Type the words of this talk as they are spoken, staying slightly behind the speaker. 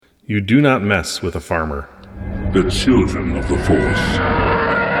You do not mess with a farmer. The Children of the Force.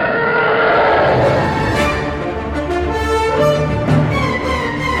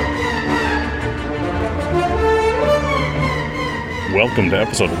 Welcome to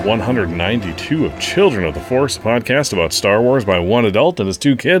episode 192 of Children of the Force, a podcast about Star Wars by one adult and his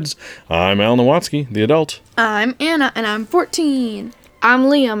two kids. I'm Al Nowatzki, the adult. I'm Anna, and I'm 14. I'm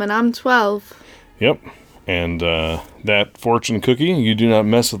Liam, and I'm 12. Yep, and that fortune cookie, you do not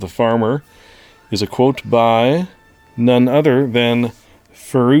mess with the farmer, is a quote by none other than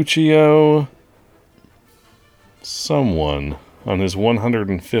Ferruccio someone on his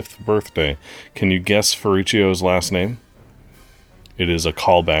 105th birthday. Can you guess Ferruccio's last name? It is a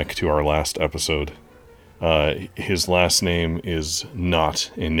callback to our last episode. His last name is not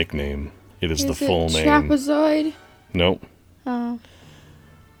a nickname. It is the full name. Trapezoid? Nope. Oh.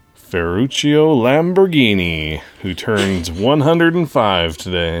 Ferruccio Lamborghini, who turns 105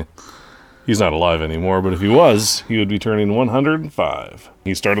 today. He's not alive anymore, but if he was, he would be turning 105.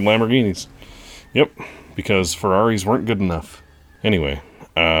 He started Lamborghinis. Yep, because Ferraris weren't good enough. Anyway,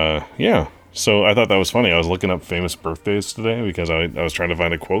 yeah. So I thought that was funny. I was looking up famous birthdays today because I was trying to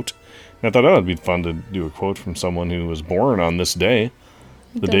find a quote. And I thought, oh, it'd be fun to do a quote from someone who was born on this day,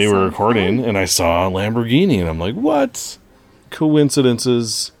 the day we're recording, and I saw Lamborghini, and I'm like, what?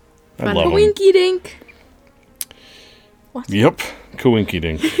 Coincidences. I love them. Coinky dink. What? Yep, coinky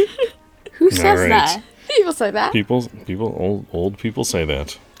dink. Who says that? People say that. Old people say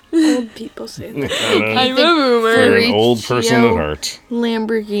that. Old people say that. I'm a boomer. You're an old person at heart.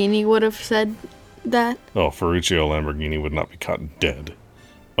 Lamborghini would have said that. Oh, Ferruccio Lamborghini would not be caught dead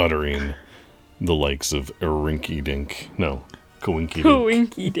uttering the likes of Erinky Dink. No, Coinky Dink.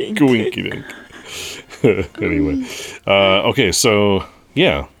 Coinky dink. Coinky Dink. Anyway. Okay, so,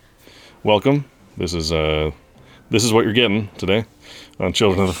 yeah. Welcome. This is what you're getting today on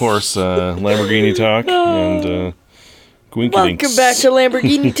Children of the Force. Lamborghini talk and Coinky Dinks. Welcome back to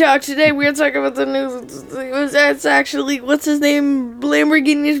Lamborghini Talk. Today we're talking about the news. It's actually, what's his name?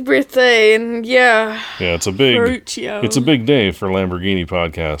 Lamborghini's birthday, and yeah. Yeah, it's a big Ferruccio. It's a big day for Lamborghini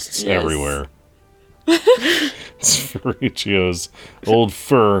podcasts everywhere. It's Ferruccio's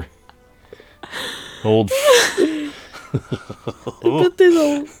I bet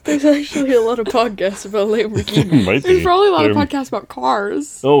there's actually a lot of podcasts about Lamborghini. Might There's be. probably a lot of podcasts about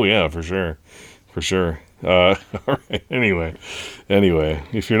cars. Oh yeah, for sure. All right. Anyway,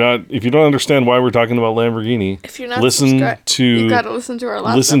 if you don't understand why we're talking about Lamborghini, If you're not listen you gotta listen to our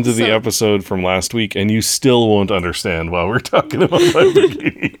last listen to episode. the episode from last week, and you still won't understand why we're talking about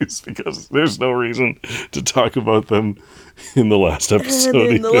Lamborghinis because there's no reason to talk about them in the last episode.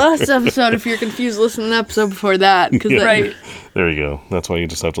 And in the last episode, if you're confused, listen to the episode before that. Yeah. Right. There you go. That's why you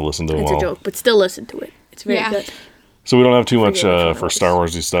just have to listen to them It's all. a joke, but still listen to it. It's very good. So we don't have too much Forget which one it for was. Star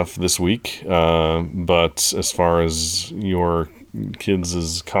Warsy stuff this week, but as far as your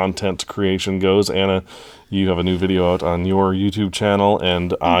kids' content creation goes, Anna, you have a new video out on your YouTube channel,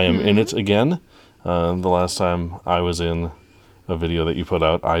 and I am in it again. The last time I was in a video that you put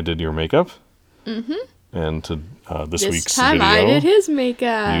out, I did your makeup. Mm-hmm. And to this week's time video, I did his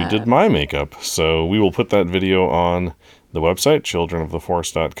makeup. you did my makeup. So we will put that video on the website,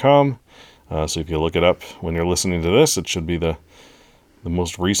 childrenoftheforce.com. So if you look it up when you're listening to this, it should be the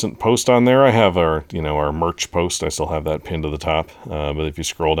most recent post on there. I have our merch post. I still have that pinned to the top. But if you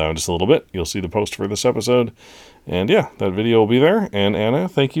scroll down just a little bit, you'll see the post for this episode. And yeah, that video will be there. And Anna,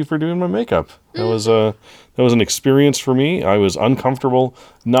 thank you for doing my makeup. That was an experience for me. I was uncomfortable,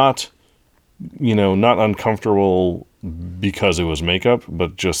 not uncomfortable because it was makeup,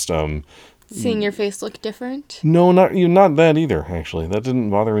 but just Seeing your face look different? no, not that either. Actually, that didn't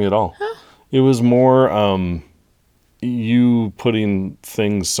bother me at all. Huh? It was more you putting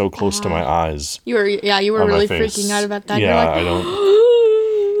things so close to my eyes. You were on my really face. freaking out about that. Yeah, You're like, I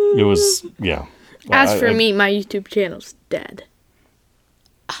don't. It was As for me, my YouTube channel's dead.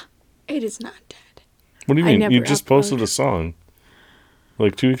 it is not dead. What do you I mean? never You just posted a song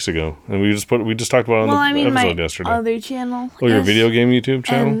like 2 weeks ago, and we just talked about it on the episode yesterday. other channel. Oh, your video game YouTube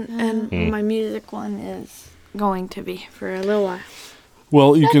channel? And my music one is going to be for a little while.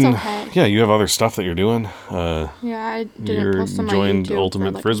 Well, you That's can. okay. Yeah, you have other stuff that you're doing. Yeah, I didn't You're post on my joined YouTube Ultimate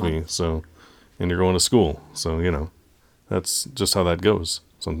for like a Frisbee, month. so and you're going to school, so that's just how that goes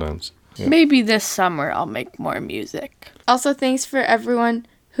sometimes. Yeah. Maybe this summer I'll make more music. Also, thanks for everyone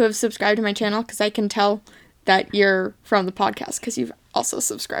who have subscribed to my channel, because I can tell that you're from the podcast because you've also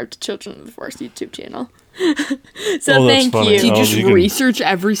subscribed to Children of the Force YouTube channel. So Oh, that's thank funny. you. Do you Oh, just you can- research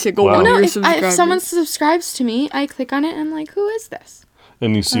every single Wow. one No, of your if subscribers? someone subscribes to me, I click on it and I'm like, who is this?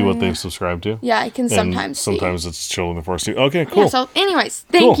 And you see what they've subscribed to? Yeah, I can And sometimes see. sometimes it's Children of the Forest too. Okay, cool. Yeah, so anyways,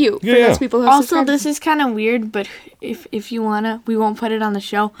 thank Cool. you for Yeah, those yeah. people who have Also, subscribed. this is kind of weird, but if you wanna, we won't put it on the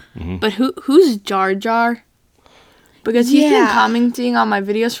show. Mm-hmm. But who's Jar Jar? Because he's been Yeah. commenting on my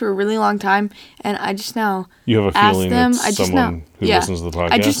videos for a really long time, and I just now You have a asked feeling them. it's someone who listens to the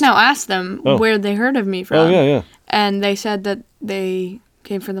podcast? I just now asked them Oh. where they heard of me from. Oh, yeah. And they said that they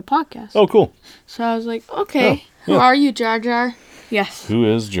came from the podcast. Oh, cool. So I was like, okay, Who are you, Jar Jar? yes, Who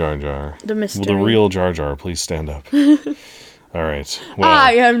is Jar Jar? the mystery. Well, the real Jar Jar, please stand up. All right. Well,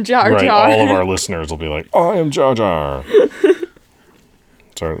 I am Jar right, Jar. all of our listeners will be like, I am Jar Jar.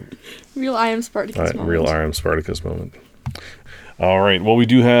 Sorry, Real I am Spartacus. moment. real I am Spartacus moment. All right. Well, we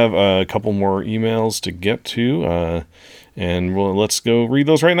do have a couple more emails to get to, and let's go read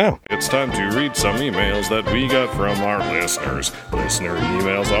those right now. It's time to read some emails that we got from our listeners. Listener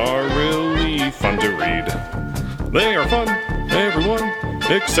emails are really fun to read. They are fun, everyone,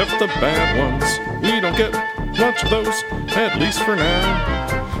 except the bad ones. We don't get much of those, at least for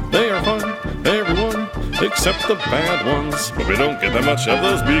now. They are fun, everyone, except the bad ones. But we don't get that much of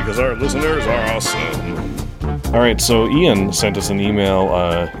those because our listeners are awesome. All right, so Ian sent us an email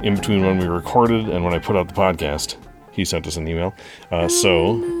in between when we recorded and when I put out the podcast. He sent us an email.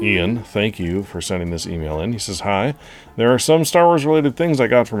 So, Ian, thank you for sending this email in. He says, hi, there are some Star Wars related things I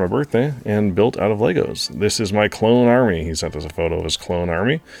got for my birthday and built out of Legos. This is my clone army. He sent us a photo of his clone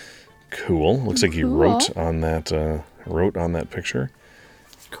army. Cool. Looks like he wrote on that picture.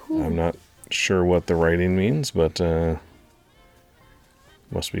 Cool. I'm not sure what the writing means, but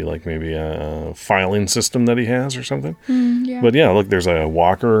must be like maybe a filing system that he has or something. Yeah. But yeah, look, there's a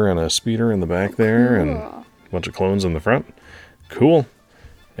walker and a speeder in the back there and a bunch of clones in the front. Cool.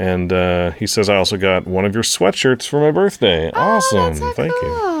 And he says, I also got one of your sweatshirts for my birthday. Awesome. Thank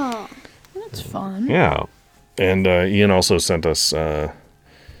you. That's fun. Yeah. And Ian also sent us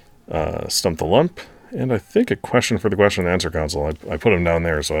Stump the Lump and I think a question for the question and answer console. I put them down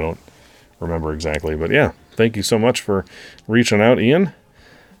there so I don't remember exactly. But yeah, thank you so much for reaching out, Ian.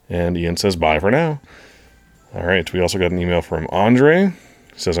 And Ian says, bye for now. All right. We also got an email from Andre.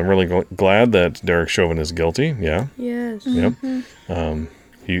 He says, I'm really glad that Derek Chauvin is guilty. Yeah. Yes. Yep.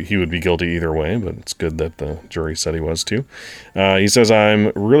 He would be guilty either way, but it's good that the jury said he was too. He says,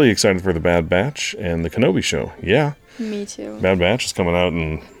 I'm really excited for the Bad Batch and the Kenobi show. Yeah. Me too. Bad Batch is coming out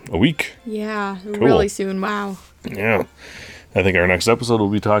in a week. Yeah, really soon. Wow. Yeah. I think our next episode will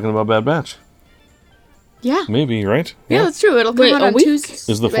be talking about Bad Batch. Yeah. Maybe, right? Yeah, that's true. It'll come Wait, out a on week?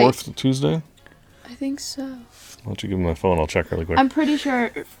 Tuesday. Is the 4th Tuesday? I think so. Why don't you give me my phone? I'll check really quick. I'm pretty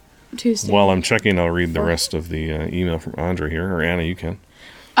sure. Tuesday. While I'm checking, I'll read the rest of the email from Andre here. Or Anna, you can.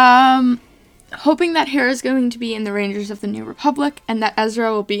 Hoping that Hera is going to be in the Rangers of the New Republic and that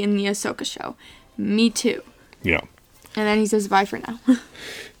Ezra will be in the Ahsoka show. Me too. Yeah. And then he says bye for now.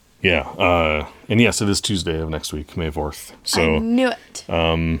 Yeah. And yes, it is Tuesday of next week, May 4th. I So knew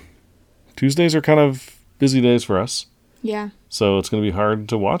it. Tuesdays are kind of busy days for us. Yeah. So it's going to be hard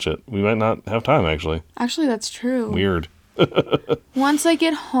to watch it. We might not have time, actually. Actually, that's true. Weird. Once I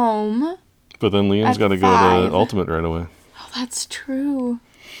get home. But then Liam's At got to go 5. to Ultimate right away. Oh, that's true.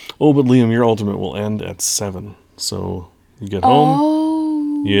 Oh, but Liam, your Ultimate will end at 7. So you get home.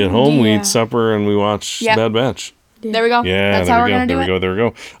 Oh. You get home, we yeah. eat supper, and we watch Yep. Bad Batch. There we go. Yeah, That's there how we we're go. going to do There we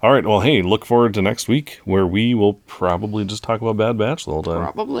go. All right. Well, hey, look forward to next week where we will probably just talk about Bad Batch the whole time.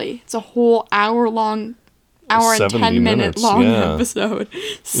 Probably. It's a whole hour and 70 10 minute minutes, long yeah. episode.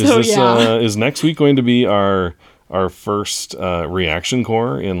 So Is this, yeah. is next week going to be our first reaction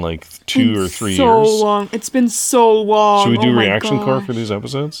core in like 2 or 3 so years? long. It's been so long. Should we do Oh my reaction core gosh. for these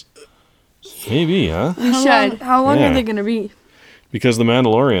episodes? Maybe, huh? We should. How long Yeah. are they gonna be? Because the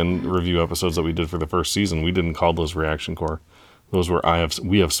Mandalorian review episodes that we did for the first season, we didn't call those reaction core. Those were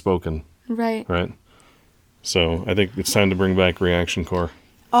we have spoken, Right. right? So I think it's time to bring back reaction core.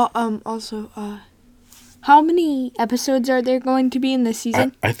 Also, how many episodes are there going to be in this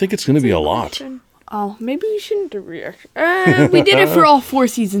season? I think it's going to be a lot. Oh, maybe we shouldn't do reaction. We did it for all 4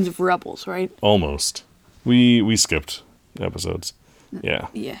 seasons of Rebels, right? Almost. We skipped episodes. Yeah.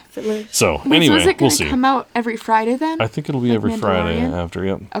 Yeah, fillers. So Wait, anyway, so is it we'll going to see. come out every Friday then? I think it'll be like every Friday Mandalorian? after.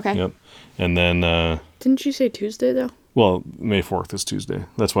 Yep. Okay. Yep. And then, Didn't you say Tuesday though? well, May 4th is Tuesday.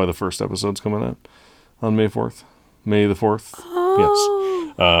 That's why the first episode's coming out on May 4th. May the 4th.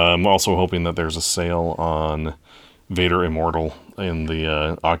 Yes. I'm also hoping that there's a sale on Vader Immortal in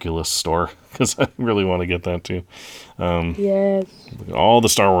the Oculus store because I really want to get that too. Yes. All the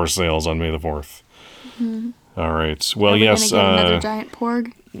Star Wars sales on May the 4th. All right. Well, Are we yes. gonna get another giant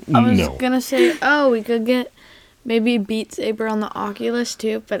porg? I was no. gonna say, we could get Maybe Beat Saber on the Oculus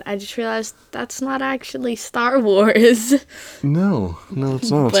too, but I just realized that's not actually Star Wars. No,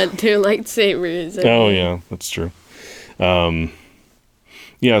 it's not. But they're lightsabers. Oh yeah, that's true.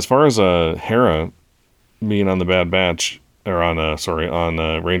 Yeah, as far as Hera being on the Bad Batch, or on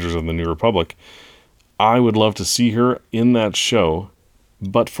Rangers of the New Republic, I would love to see her in that show,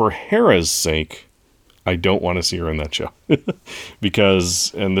 but for Hera's sake, I don't want to see her in that show.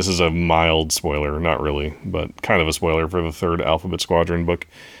 Because, and this is a mild spoiler, not really, but kind of a spoiler for the third Alphabet Squadron book.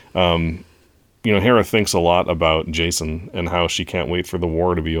 Hera thinks a lot about Jason and how she can't wait for the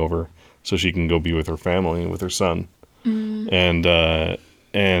war to be over so she can go be with her family, with her son. And the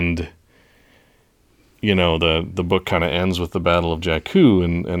book kind of ends with the Battle of Jakku,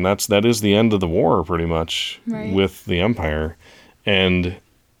 and that is the end of the war, pretty much, with the Empire. And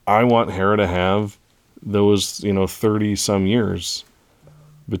I want Hera to have those, 30-some years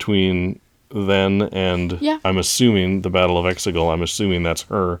between then and, I'm assuming, the Battle of Exegol. I'm assuming that's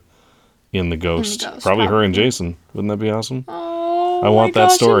her in the Ghost. Probably her and Jason. Wouldn't that be awesome? Oh, I want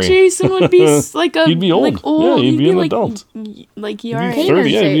that story. Jason would be like a... He'd be old. Like old. Yeah, he'd be an like, adult. Like He'd you're be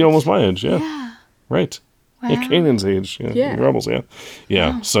 30, yeah, he'd be almost my age, yeah. Right. Wow. Yeah, Kanan's age. Yeah. Rebels, yeah.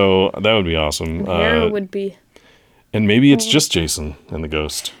 Yeah, Wow. So that would be awesome. Hera would be... And maybe it's just Jason and the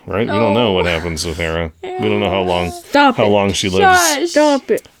Ghost, right? We don't know what happens with Hera. We don't know how long she lives.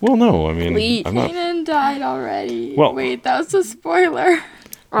 Stop it. Well, no, I mean, I'm not. Kanan died already. Well- Wait, that was a spoiler.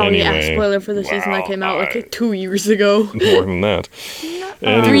 Oh Anyway, yeah, spoiler for the season that came out like 2 years ago. More than that.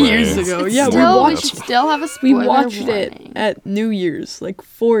 3 years ago. Yeah, We should still have a we spoiler watched warning. it at New Year's, like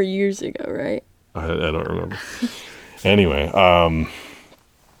 4 years ago, right? I don't remember. Anyway,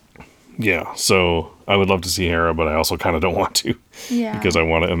 yeah. So I would love to see Hera, but I also kind of don't want to, Yeah. because I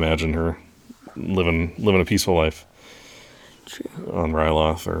want to imagine her living a peaceful life on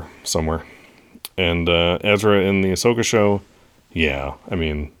Ryloth or somewhere. And Ezra in the Ahsoka show, yeah. I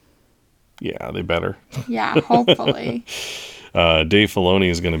mean, yeah, they better. Yeah, hopefully. Dave Filoni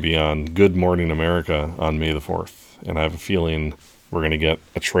is going to be on Good Morning America on May the 4th, and I have a feeling we're going to get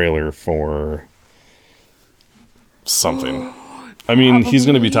a trailer for something. I mean, he's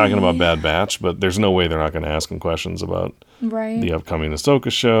going to be talking about Bad Batch, but there's no way they're not going to ask him questions about Right. the upcoming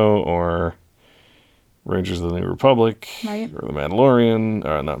Ahsoka show or Rangers of the New Republic Right. or The Mandalorian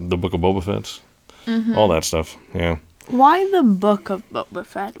or not, the Book of Boba Fett. All that stuff. Yeah. Why the Book of Boba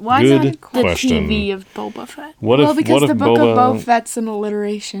Fett? Why Good not the question. TV of Boba Fett? Well, because what the if Book Boba, of Boba Fett's an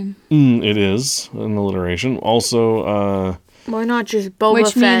alliteration. It is an alliteration. Also, Why not just Boba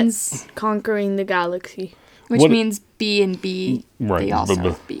Which Fett means- conquering the galaxy? Which What- means B and B. Right, They also Boba-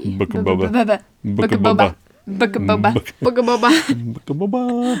 have B. Book of Boba. Book of Boba. Book of Boba. Book of Boba. Book of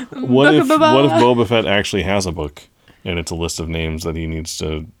Boba. What if Boba Fett actually has a book and it's a list of names that he needs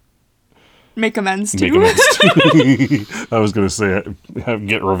to Make amends make to. amends to? I was going to say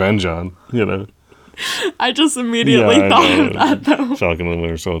get revenge on, I just immediately Yeah, I thought know. of that though. Falcon and the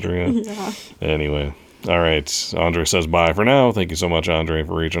Winter Soldier, yeah. Yeah. Anyway. All right. Andre says bye for now. Thank you so much, Andre,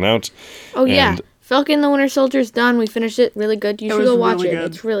 for reaching out. Oh yeah, And- Falcon and the Winter Soldier's done. We finished it. Really good. You should was go watch really it.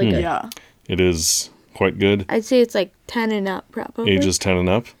 good. It's really good. Yeah. It is quite good. I'd say it's like 10 and up, probably. Ages 10 and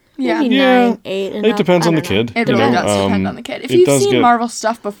up. Yeah. Maybe Yeah. 9, 8 and It up. depends I on the don't know. kid. It you really know, does depend on the kid. If it you've does seen get- Marvel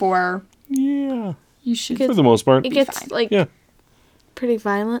stuff before, Yeah. you should. Kids- For the most part. It gets fine. like Yeah. pretty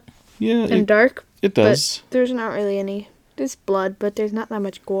violent Yeah. and dark. It does. But there's not really any. There's blood, but there's not that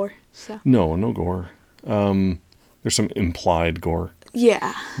much gore. So No gore. There's some implied gore.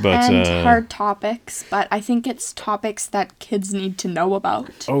 yeah. But and hard topics, but I think it's topics that kids need to know about.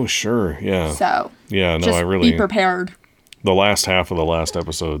 oh sure, yeah. So Yeah, no, just I really be prepared. the last half of the last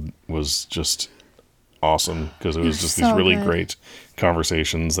episode was just awesome because it was just these So really good. great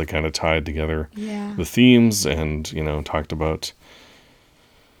conversations that kind of tied together Yeah. the themes and, talked about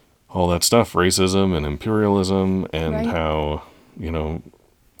all that stuff, racism and imperialism and Right. how,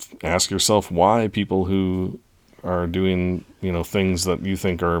 ask yourself why people who are doing, things that you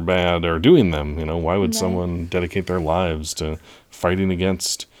think are bad are doing them. Why would Right. someone dedicate their lives to fighting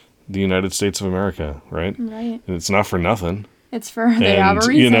against the United States of America, right? Right. It's not for nothing. It's for they have a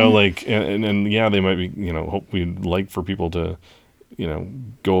reason. And yeah, they might be, hope we'd like for people to,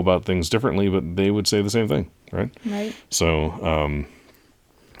 go about things differently, but they would say the same thing, right? Right. So,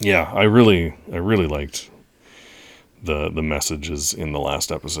 yeah, I really liked the messages in the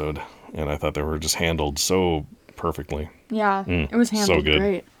last episode, and I thought they were just handled so perfectly. Yeah. It was handled good.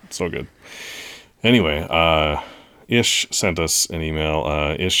 great. So good. Anyway, Ish sent us an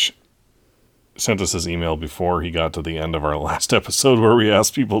email. Ish sent us his email before he got to the end of our last episode where we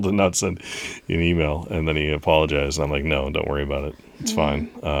asked people to not send an email, and then he apologized. I'm like, no, don't worry about it. It's fine.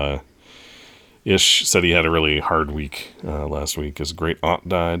 Ish said he had a really hard week last week. His great aunt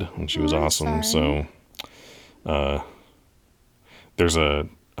died, and she was awesome. sorry. So, there's a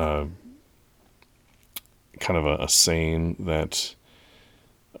kind of a saying that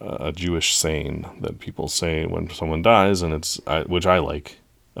a Jewish saying that people say when someone dies, and which I like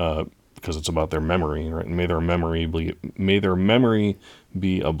because it's about their memory, right? May their memory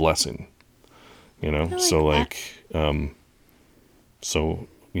be a blessing. So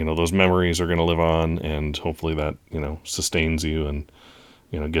those memories are going to live on, and hopefully that sustains you and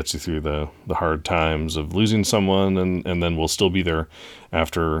gets you through the hard times of losing someone, and then we'll still be there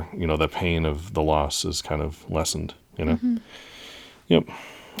after the pain of the loss is kind of lessened. Mm-hmm. Yep.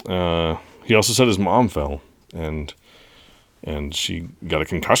 He also said his mom fell and she got a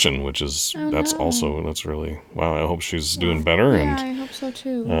concussion, which is that's really wow. I hope she's doing better. Yeah, And I hope so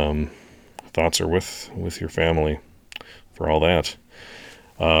too. thoughts are with your family for all that.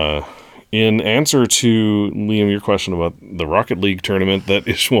 In answer to Liam, your question about the Rocket League tournament that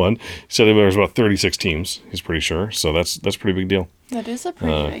Ish won, he said there was about 36 teams. He's pretty sure, so that's a pretty big deal. That is a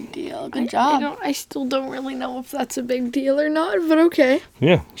pretty big deal. Good job. I still don't really know if that's a big deal or not, but okay.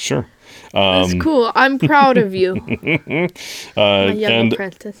 Yeah, sure. That's cool. I'm proud of you, my young and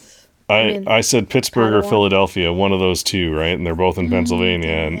apprentice. I said Pittsburgh or Padawan. Philadelphia, one of those two, right? And they're both in Pennsylvania,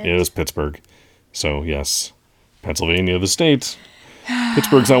 and it is Pittsburgh. So yes, Pennsylvania, the state.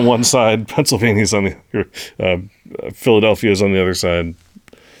 Pittsburgh's on one side, Pennsylvania's on the Philadelphia's on the other side.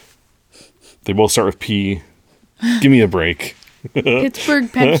 They both start with P. Give me a break.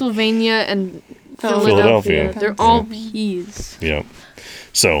 Pittsburgh, Pennsylvania, and Philadelphia. Philadelphia. They're all P's. Yeah.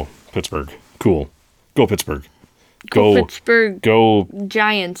 So Pittsburgh, cool. Go Pittsburgh. Go Pittsburgh Go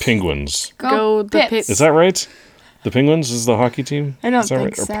Giants. Penguins. Go the Pits. Pits. Is that right? The Penguins is the hockey team? I don't Is that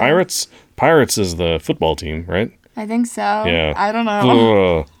think right? so. Or Pirates? Pirates is the football team, right? I think so. Yeah. I don't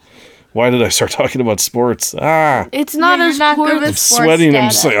know. Ugh. Why did I start talking about sports? It's not You're as not good important. with I'm sports sweating. I'm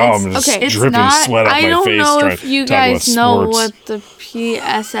just data. like, I'm just okay, it's dripping not- sweat off I my don't face know trying if you to talk about guys know sports. what the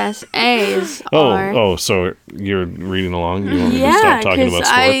PSSAs are. Oh, so you're reading along? You want me to yeah, stop talking because about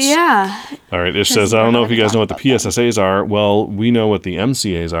sports? yeah. All right, Ish says, I don't know if you guys know what the PSSAs are. Well, we know what the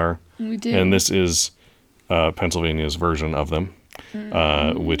MCAs are. We do. And this is Pennsylvania's version of them,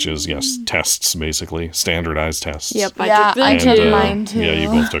 which is, yes, tests, basically, standardized tests. Yep, Yeah, I took took them mine too. Yeah, you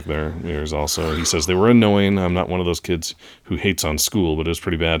both took theirs also. He says they were annoying. I'm not one of those kids who hates on school, but it was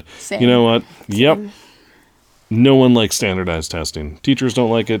pretty bad. Same. You know what? Yep. No one likes standardized testing. Teachers don't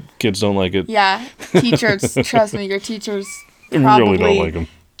like it. Kids don't like it. Yeah, teachers, trust me, your teachers Really probably don't like them.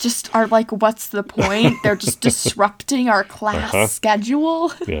 just are like, what's the point? They're just disrupting our class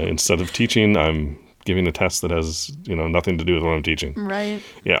schedule. Yeah, instead of teaching, I'm giving a test that has, nothing to do with what I'm teaching. Right.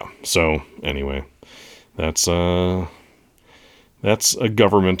 Yeah. So anyway, that's a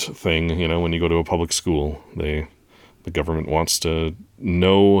government thing. When you go to a public school, the government wants to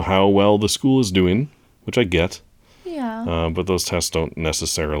know how well the school is doing, which I get. Yeah. But those tests don't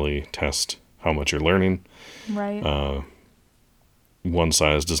necessarily test how much you're learning. Right. One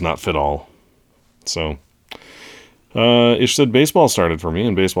size does not fit all. So, Ish said baseball started for me,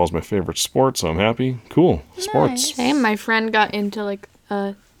 and baseball's my favorite sport, so I'm happy. Cool. Sports. Same. My friend got into like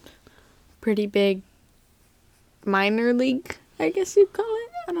a pretty big minor league, I guess you'd call it.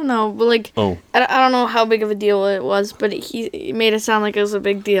 I don't know, but like Oh, I don't know how big of a deal it was, but he made it sound like it was a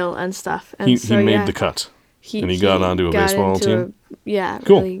big deal and stuff. And he so made yeah, the cut. And he got onto a got baseball into team?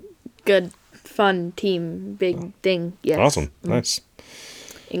 Cool. Really good, fun team, big thing. Yes. Awesome. Nice.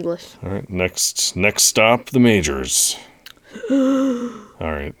 English. All right. Next stop, the majors. All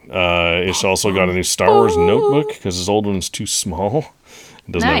right. Ish also got a new Star Wars notebook because his old one's too small.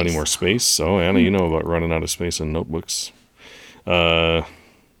 It doesn't have any Nice. more space. So, Anna, you know about running out of space in notebooks.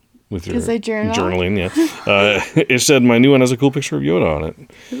 With your 'Cause I journal? journaling, yeah. It said my new one has a cool picture of Yoda on it.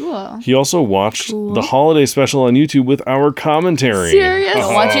 Cool. He also watched the holiday special on YouTube with our commentary. Serious?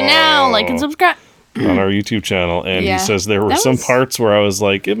 Watch it now. Like and subscribe. On our YouTube channel, and Yeah. he says there were That some was- parts where I was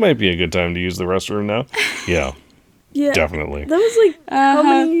like, it might be a good time to use the restroom now. Yeah, Yeah. definitely. That was like how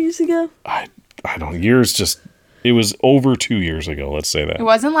many years ago? I don't. It was over 2 years ago. Let's say that. It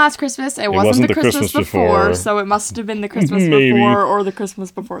wasn't last Christmas. It wasn't wasn't the the Christmas Christmas before, before. so it must have been the Christmas Maybe. before or the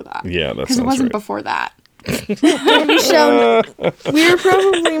Christmas before that. Yeah, that Because sounds it wasn't right. before that. We sound. We're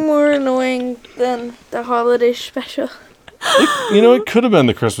probably more annoying than the holiday special. It could have been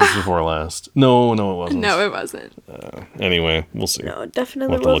the Christmas before last. No, it wasn't. No, it wasn't. Anyway, we'll see. No, it We'll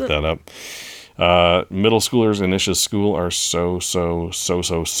definitely have to look wasn't. that up. Middle schoolers in Ish's school are so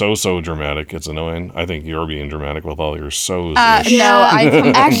dramatic. It's annoying. I think you're being dramatic with all your so's. Ish. No,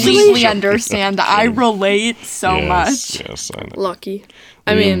 I completely understand. I relate so Yes, much. Yes, I know. Lucky.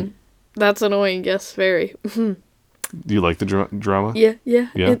 I mean, That's annoying, yes, very. Do you like the drama? Yeah.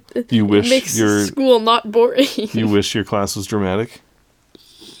 Yeah? You wish it makes your- school not boring. You wish your class was dramatic?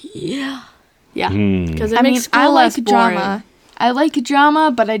 Yeah. Because I mean, makes school I less like boring. drama. I like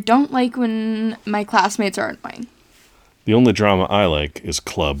drama, but I don't like when my classmates are annoying. The only drama I like is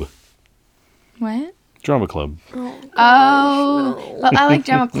club. What? Drama club. Oh, well, I like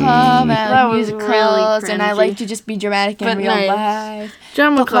drama club, and I That like was musicals, really and I cringy. like to just be dramatic in But real nice. life.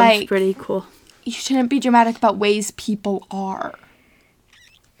 Drama But, club's like- pretty cool. You shouldn't be dramatic about ways people are.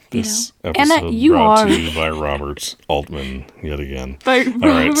 This And episode you brought are. to you by Robert Altman yet again. By All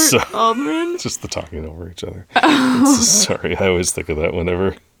right, so Altman. just the talking over each other. Sorry, I always think of that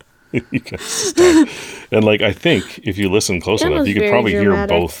whenever you guys just talk. And like, I think if you listen close That enough, was you could very probably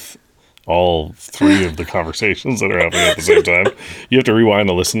dramatic. hear all three of the conversations that are happening at the same time. You have to rewind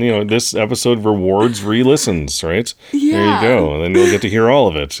to listen. You know, this episode rewards re-listens, right? Yeah. There you go. And then you'll get to hear all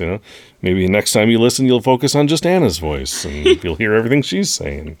of it, you know. Maybe next time you listen, you'll focus on just Anna's voice, and you'll hear everything she's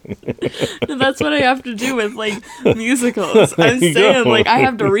saying. That's what I have to do with like musicals. I'm you saying go. like I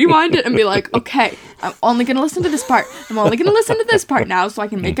have to rewind it and be like, okay, I'm only gonna listen to this part. I'm only gonna listen to this part now, so I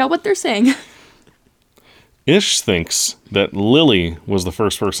can make out what they're saying. Ish thinks that Lily was the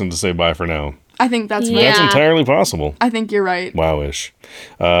first person to say bye for now. I think that's Yeah. right. That's entirely possible. I think you're right. Wow, Ish.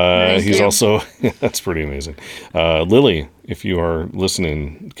 Thank He's you. also, that's pretty amazing. Lily, if you are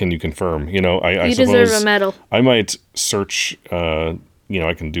listening, can you confirm? You know, I You suppose deserve a medal. I might search, I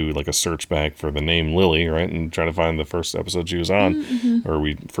can do like a search back for the name Lily, right? And try to find the first episode she was on. Mm-hmm. Or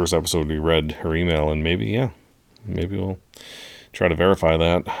first episode we read her email, and maybe we'll try to verify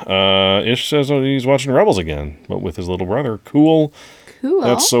that. Ish says he's watching Rebels again, but with his little brother. Cool. Cool.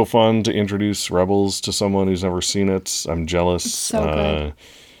 That's so fun to introduce Rebels to someone who's never seen it. I'm jealous. so good.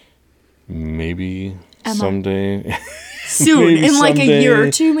 Maybe Emma. someday. Soon, Maybe in like a year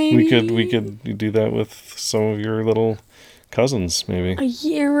or someday two, maybe. we could do that with some of your little cousins, maybe. A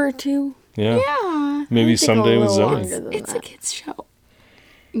year or two. Yeah. Yeah. Maybe I think a someday with little Zoe. longer than It's a that. kids show.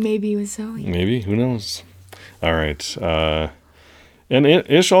 Maybe with Zoe. Maybe. Who knows? All right. And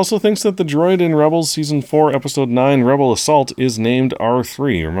Ish also thinks that the droid in Rebels Season 4, Episode 9, Rebel Assault, is named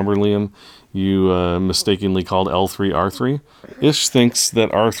R3. Remember, Liam, you mistakenly called L3 R3? Ish thinks that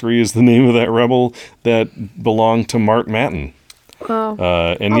R3 is the name of that rebel that belonged to Mart Matten. Wow.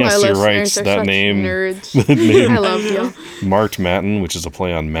 And All yes, my you're right. listeners are That such name, nerds. the name I love you. Mart Matten, which is a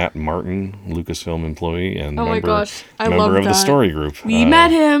play on Matt Martin, Lucasfilm employee and Oh my member, gosh, I member love of the that. story group. We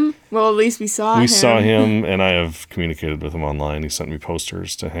met him. Well, at least we saw him. We saw him, and I have communicated with him online. He sent me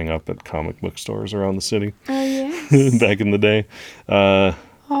posters to hang up at comic book stores around the city Oh, yes. back in the day.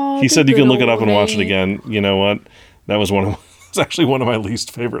 Oh, He said you can look it up and old watch it me. again. You know what? That was it's actually one of my least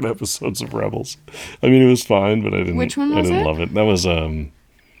favorite episodes of Rebels. I mean, it was fine, but I didn't. Which one I was didn't it? love it. That was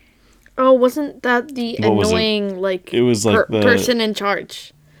Oh, wasn't that the What was it? annoying like It was like the person in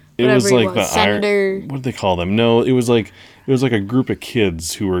charge? It was Whatever he like was, the iron. Senator. What did they call them? No, it was like a group of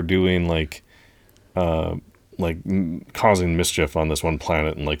kids who were doing causing mischief on this one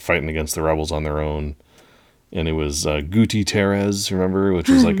planet and like fighting against the rebels on their own. And it was Gutierrez, remember, which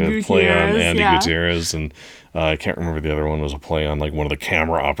was like a play on Gutierrez, Andy yeah. Gutierrez, and I can't remember the other one was a play on like one of the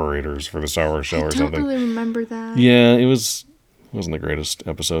camera operators for the Star Wars show I or don't something. really remember that. Yeah, it wasn't the greatest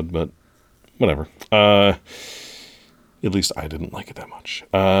episode, but whatever. At least I didn't like it that much.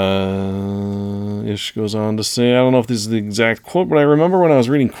 Ish goes on to say, I don't know if this is the exact quote, but I remember when I was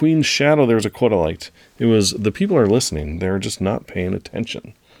reading Queen's Shadow, there was a quote I liked. It was, "The people are listening, they're just not paying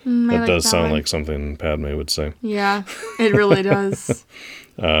attention." I That like does sound one. like something Padme would say. Yeah, it really does.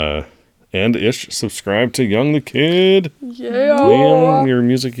 And Ish, subscribe to Young the Kid. Yeah. Liam, your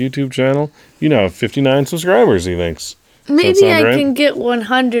music YouTube channel. You now have 59 subscribers, he thinks. Maybe sound I right? can get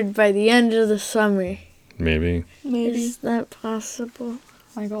 100 by the end of the summer. Maybe. Maybe. Is that possible?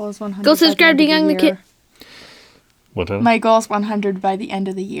 My goal is 100. Go subscribe to by the Young end the of Kid. What time? My goal is 100 by the end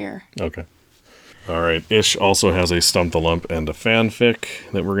of the year. Okay. All right. Ish also has a Stump the Lump and a fanfic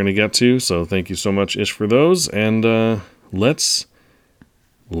that we're going to get to. So thank you so much, Ish, for those. And let's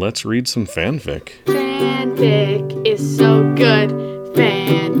read some fanfic. Fanfic is so good.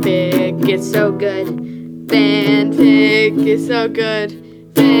 Fanfic is so good. Fanfic is so good.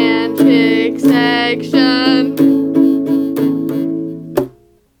 Fanfic section.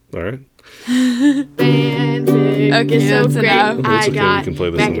 All right. Fanfic Okay, is so that's great. enough. It's I okay, we got can play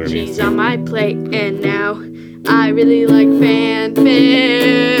this mac and underneath. cheese on my plate, and now I really like fanfic.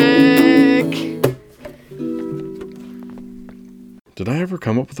 Did I ever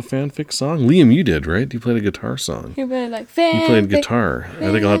come up with a fanfic song? Liam, you did, right? You played a guitar song. You really like You fanfic. played guitar.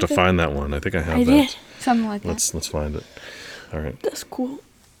 I think I'll have to find that one. I think I have that. Something like that. Let's find it. All right. That's cool.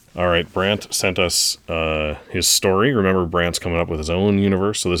 All right, Brant sent us his story. Remember, Brant's coming up with his own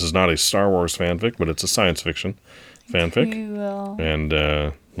universe, so this is not a Star Wars fanfic, but it's a science fiction fanfic. Cool. And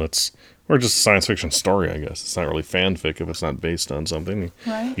or just a science fiction story, I guess. It's not really fanfic if it's not based on something.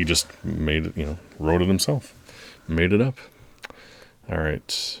 Right. He just made it, wrote it himself. Made it up. All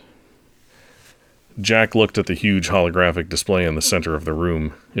right. Jack looked at the huge holographic display in the center of the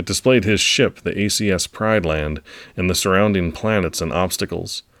room. It displayed his ship, the ACS Prideland, and the surrounding planets and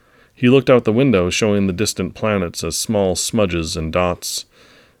obstacles. He looked out the window, showing the distant planets as small smudges and dots.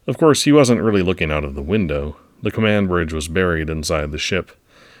 Of course, he wasn't really looking out of the window. The command bridge was buried inside the ship.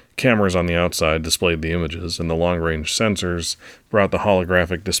 Cameras on the outside displayed the images, and the long-range sensors brought the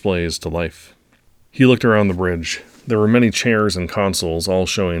holographic displays to life. He looked around the bridge. There were many chairs and consoles, all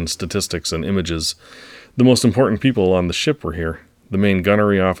showing statistics and images. The most important people on the ship were here. The main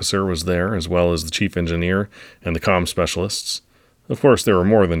gunnery officer was there, as well as the chief engineer and the comm specialists. Of course, there were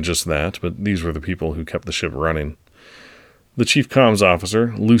more than just that, but these were the people who kept the ship running. The chief comms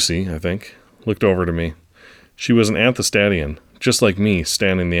officer, Lucy, I think, looked over to me. She was an Anthostadian, just like me,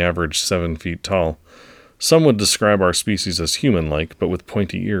 standing the average 7 feet tall. Some would describe our species as human-like, but with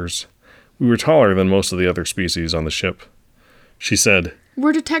pointy ears. We were taller than most of the other species on the ship. She said,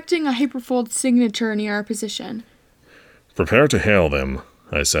 We're detecting a hyperfold signature near our position. "Prepare to hail them,"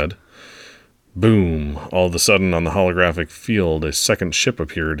 I said. Boom! All of a sudden, on the holographic field, a second ship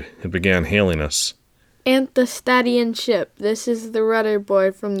appeared. It began hailing us. Anthostadian ship, this is the rudder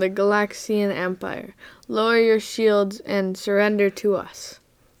boy from the Galaxian Empire. Lower your shields and surrender to us.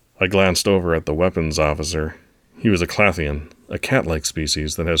 I glanced over at the weapons officer. He was a Clathian, a cat-like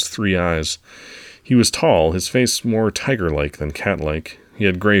species that has 3 eyes. He was tall, his face more tiger-like than cat-like. He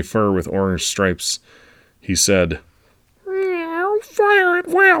had gray fur with orange stripes. He said, "Meow, fire at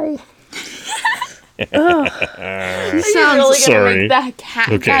will." He sounds really Sorry. gonna make that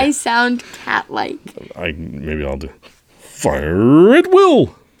cat guy sound cat-like. Maybe I'll do fire at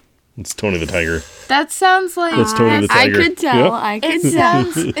will. It's Tony the Tiger. That sounds like That's Tony the I Tiger. could tell. Yep. I could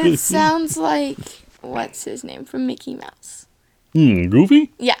it sounds like what's his name from Mickey Mouse.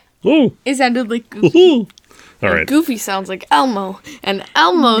 Goofy? Yeah, Oh. it sounded like Goofy. All right. Goofy sounds like Elmo, and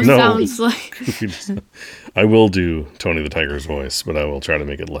Elmo No. sounds like... I will do Tony the Tiger's voice, but I will try to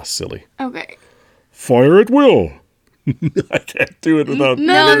make it less silly. Okay. Fire at will. I can't do it without.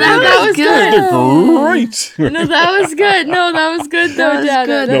 No, that was good. Great. No, that was good. No, that was good though, was Dad.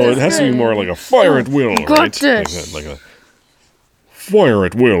 good. No, it has to be more like a fire at will, got right? this. Like a fire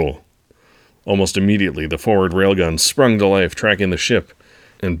at will. Almost immediately, the forward railgun sprung to life, tracking the ship.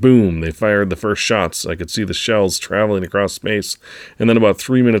 And boom, they fired the first shots. I could see the shells traveling across space. And then about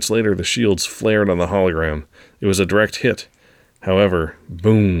 3 minutes later, the shields flared on the hologram. It was a direct hit. However,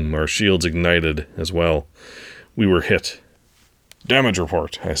 boom, our shields ignited as well. We were hit. "Damage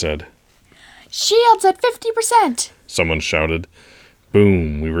report," I said. Shields at 50%. Someone shouted.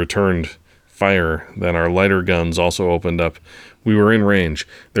 Boom, we returned fire. Then our lighter guns also opened up. We were in range.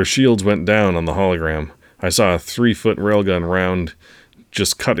 Their shields went down on the hologram. I saw a 3-foot railgun round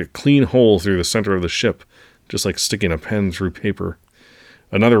just cut a clean hole through the center of the ship, just like sticking a pen through paper.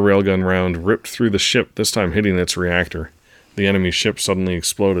 Another railgun round ripped through the ship, this time hitting its reactor. The enemy ship suddenly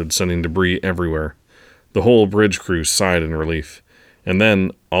exploded, sending debris everywhere. The whole bridge crew sighed in relief. And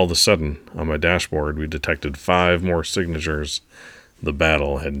then, all of a sudden, on my dashboard, we detected 5 more signatures. The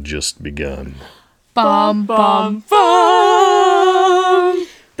battle had just begun. Bum, bum, bum.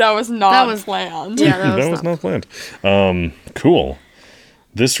 That was not planned. Yeah, that That was not planned. Cool.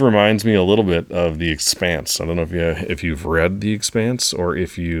 This reminds me a little bit of The Expanse. I don't know if you've read The Expanse or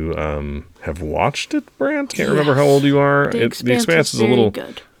if you have watched it, Brant. Can't remember how old you are. The Expanse is a very little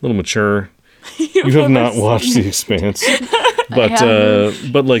good. mature. You have not watched The Expanse,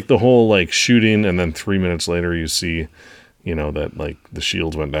 but like the whole like shooting, and then 3 minutes later you see, that like the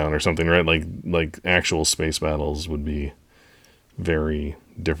shields went down or something, right? Like actual space battles would be very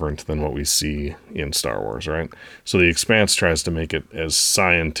different than what we see in Star Wars, right? So The Expanse tries to make it as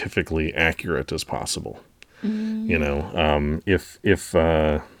scientifically accurate as possible. And The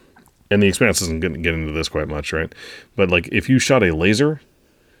Expanse doesn't get into this quite much, right? But like if you shot a laser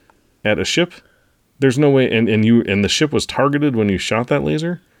at a ship, there's no way, and the ship was targeted when you shot that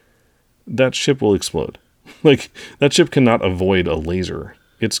laser, that ship will explode. Like that ship cannot avoid a laser.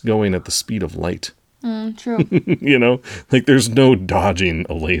 It's going at the speed of light. True. Like there's no dodging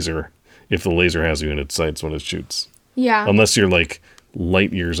a laser if the laser has you in its sights when it shoots. Yeah. Unless you're like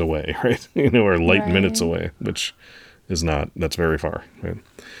light years away, right? Or light Right. minutes away, which is that's very far, right?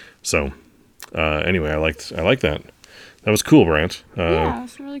 So, anyway, I like that. That was cool, Brant. Yeah, it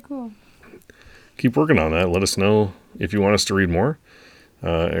was really cool. Keep working on that. Let us know if you want us to read more.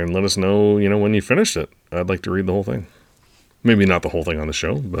 and let us know, when you finished it. I'd like to read the whole thing. Maybe not the whole thing on the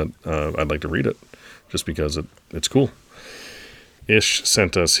show, but I'd like to read it just because it's cool. Ish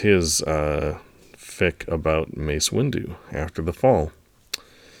sent us his fic about Mace Windu after the fall.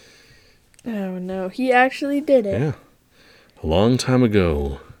 Oh no, he actually did it. Yeah. A long time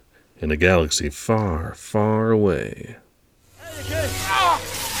ago, in a galaxy far, far away. I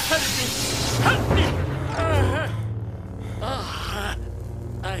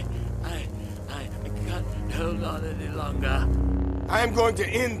can't hold on any longer. I am going to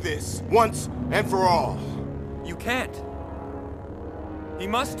end this once and for all. You can't. He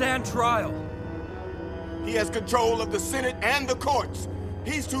must stand trial. He has control of the Senate and the courts.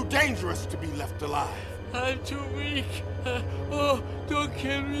 He's too dangerous to be left alive. I'm too weak. Don't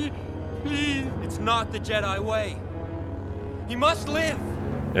kill me, please. It's not the Jedi way. He must live.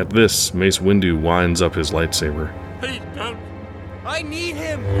 At this, Mace Windu winds up his lightsaber. Please don't. I need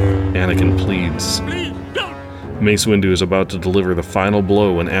him. Anakin pleads. Please don't. Mace Windu is about to deliver the final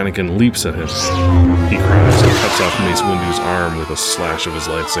blow when Anakin leaps at him. He cries and cuts off Mace Windu's arm with a slash of his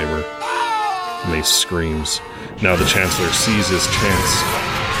lightsaber. Mace screams. Now the Chancellor sees his chance.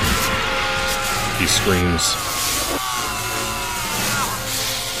 He screams.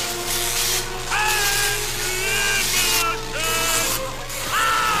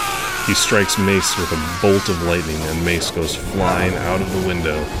 He strikes Mace with a bolt of lightning, and Mace goes flying out of the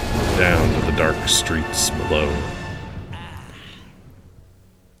window, down to the dark streets below.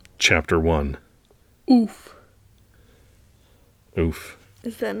 Chapter 1. Oof. Oof.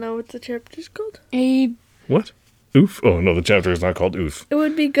 Is that not what the chapter's called? What? Oof? Oh, no, the chapter is not called Oof. It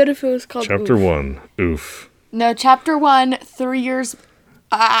would be good if it was called Chapter Oof. 1. Oof. No, chapter 1, 3 years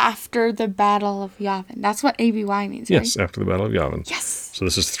after the Battle of Yavin. That's what ABY means, right? Yes, after the Battle of Yavin. Yes. So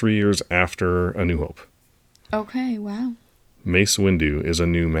this is 3 years after A New Hope. Okay, wow. Mace Windu is a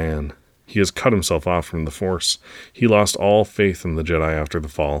new man. He has cut himself off from the Force. He lost all faith in the Jedi after the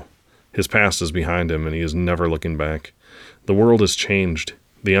fall. His past is behind him, and he is never looking back. The world has changed.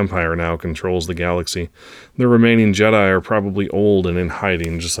 The Empire now controls the galaxy. The remaining Jedi are probably old and in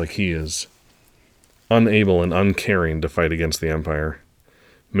hiding, just like he is. Unable and uncaring to fight against the Empire.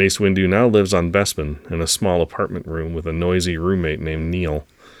 Mace Windu now lives on Bespin in a small apartment room with a noisy roommate named Neil,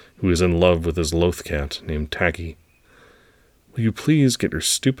 who is in love with his loth cat named Tacky. "Will you please get your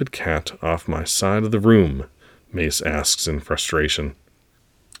stupid cat off my side of the room?" Mace asks in frustration.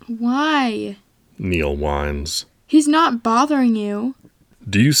 Why? Neil whines. He's not bothering you.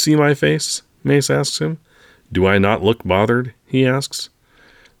 "Do you see my face?" Mace asks him. "Do I not look bothered?" he asks.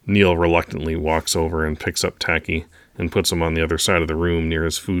 Neil reluctantly walks over and picks up Tacky and puts him on the other side of the room near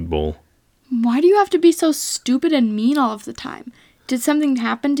his food bowl. Why do you have to be so stupid and mean all of the time? Did something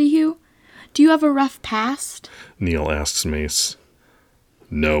happen to you? Do you have a rough past? Neil asks Mace.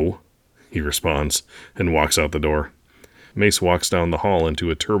 "No," he responds, and walks out the door. Mace walks down the hall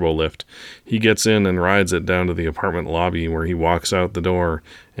into a turbo lift. He gets in and rides it down to the apartment lobby, where he walks out the door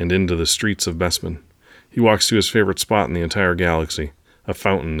and into the streets of Bespin. He walks to his favorite spot in the entire galaxy, a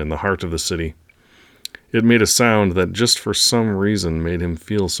fountain in the heart of the city. It made a sound that just for some reason made him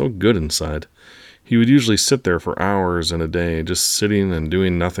feel so good inside. He would usually sit there for hours in a day, just sitting and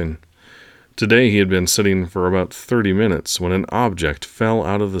doing nothing. Today he had been sitting for about 30 minutes when an object fell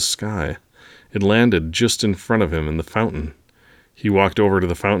out of the sky. It landed just in front of him in the fountain. He walked over to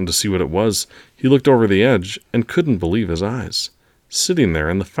the fountain to see what it was. He looked over the edge and couldn't believe his eyes. Sitting there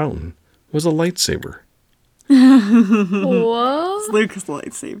in the fountain was a lightsaber. What? It's Luke's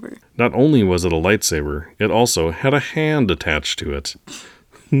lightsaber. Not only was it a lightsaber, it also had a hand attached to it.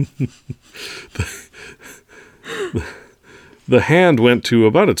 The hand went to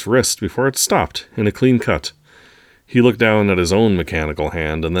about its wrist before it stopped in a clean cut. He looked down at his own mechanical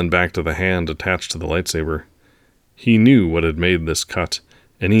hand and then back to the hand attached to the lightsaber. He knew what had made this cut,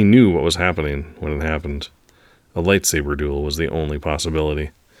 and he knew what was happening when it happened. A lightsaber duel was the only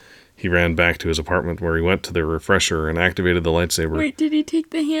possibility. He ran back to his apartment where he went to the refresher and activated the lightsaber. Wait, did he take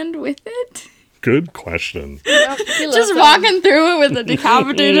the hand with it? Good question. Just walking through it with a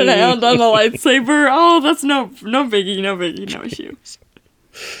decapitated hand on the lightsaber. Oh, that's no biggie, no issue.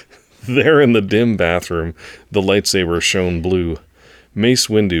 There in the dim bathroom, the lightsaber shone blue. Mace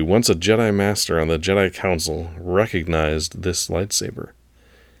Windu, once a Jedi Master on the Jedi Council, recognized this lightsaber.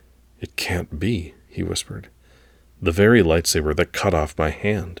 "It can't be," he whispered. "The very lightsaber that cut off my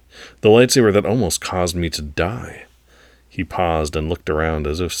hand. The lightsaber that almost caused me to die." He paused and looked around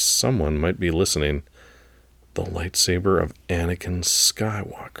as if someone might be listening. The lightsaber of Anakin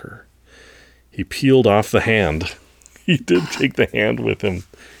Skywalker. He peeled off the hand. He did take the hand with him.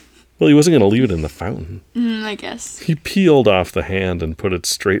 Well, he wasn't going to leave it in the fountain. I guess. He peeled off the hand and put it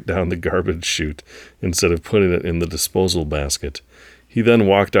straight down the garbage chute instead of putting it in the disposal basket. He then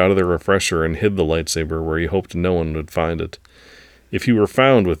walked out of the refresher and hid the lightsaber where he hoped no one would find it. If he were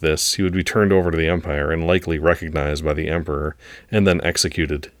found with this, he would be turned over to the Empire and likely recognized by the Emperor and then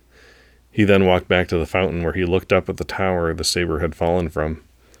executed. He then walked back to the fountain where he looked up at the tower the saber had fallen from.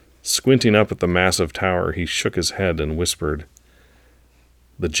 Squinting up at the massive tower, he shook his head and whispered,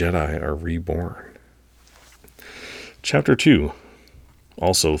 "The Jedi are reborn." Chapter 2.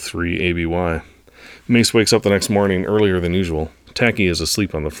 Also 3 ABY. Mace wakes up the next morning earlier than usual. Tacky is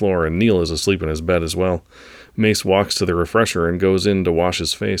asleep on the floor, and Neil is asleep in his bed as well. Mace walks to the refresher and goes in to wash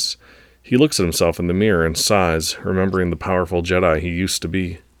his face. He looks at himself in the mirror and sighs, remembering the powerful Jedi he used to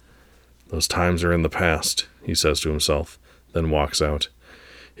be. "Those times are in the past," he says to himself, then walks out.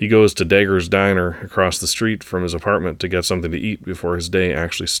 He goes to Dagger's Diner across the street from his apartment to get something to eat before his day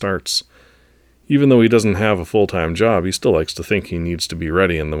actually starts. Even though he doesn't have a full-time job, he still likes to think he needs to be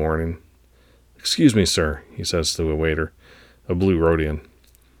ready in the morning. "Excuse me, sir," he says to a waiter, a blue Rhodian.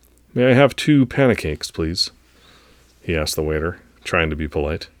 "May I have 2 pancakes, please?" he asks the waiter, trying to be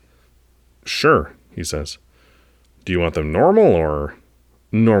polite. "Sure," he says. "Do you want them normal, or?"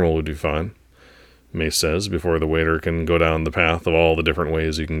 "Normal would be fine," Mace says, before the waiter can go down the path of all the different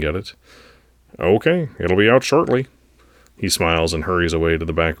ways you can get it. "Okay, it'll be out shortly." He smiles and hurries away to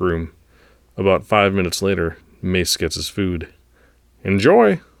the back room. About 5 minutes later, Mace gets his food.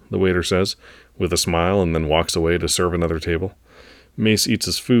 "Enjoy," the waiter says, with a smile, and then walks away to serve another table. Mace eats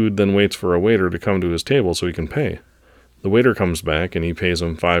his food, then waits for a waiter to come to his table so he can pay. The waiter comes back, and he pays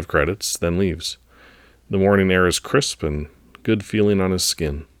him 5 credits, then leaves. The morning air is crisp and good feeling on his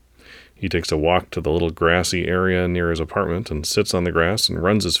skin. He takes a walk to the little grassy area near his apartment and sits on the grass and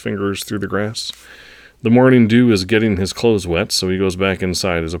runs his fingers through the grass. The morning dew is getting his clothes wet, so he goes back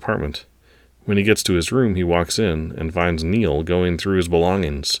inside his apartment. When he gets to his room, he walks in and finds Neil going through his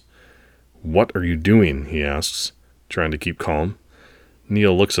belongings. "What are you doing?" he asks, trying to keep calm.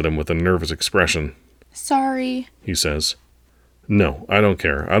 Neil looks at him with a nervous expression. Sorry. He says. "No, I don't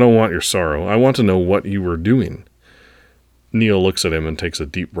care. I don't want your sorrow. I want to know what you were doing." Neil looks at him and takes a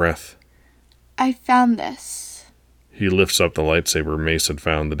deep breath. I found this. He lifts up the lightsaber Mace had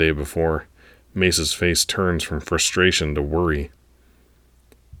found the day before. Mace's face turns from frustration to worry.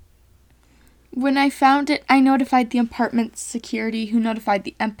 When I found it, I notified the apartment's security, who notified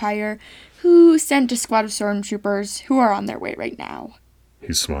the Empire, who sent a squad of stormtroopers who are on their way right now.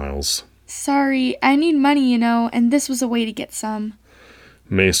 He smiles. Sorry, I need money, and this was a way to get some.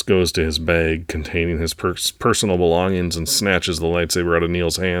 Mace goes to his bag containing his personal belongings and snatches the lightsaber out of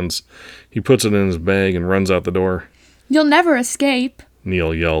Neil's hands. He puts it in his bag and runs out the door. You'll never escape,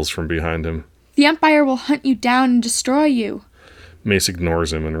 Neil yells from behind him. The Empire will hunt you down and destroy you. Mace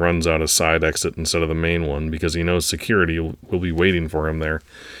ignores him and runs out a side exit instead of the main one because he knows security will be waiting for him there.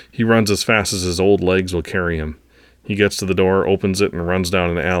 He runs as fast as his old legs will carry him. He gets to the door, opens it, and runs down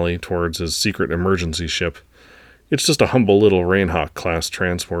an alley towards his secret emergency ship. It's just a humble little Rainhawk-class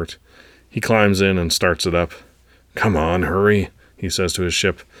transport. He climbs in and starts it up. "Come on, hurry," he says to his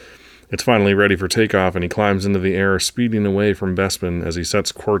ship. It's finally ready for takeoff, and he climbs into the air, speeding away from Bespin as he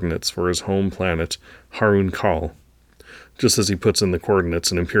sets coordinates for his home planet, Harun Kal. Just as he puts in the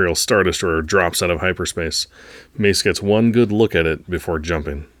coordinates, an Imperial Star Destroyer drops out of hyperspace. Mace gets one good look at it before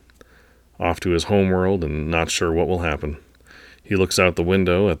jumping. Off to his homeworld and not sure what will happen. He looks out the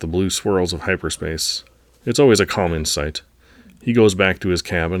window at the blue swirls of hyperspace. It's always a calming sight. He goes back to his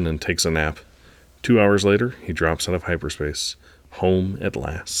cabin and takes a nap. 2 hours later, he drops out of hyperspace. Home at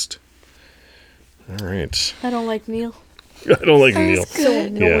last. All right. I don't like Neil. I don't like Neil. So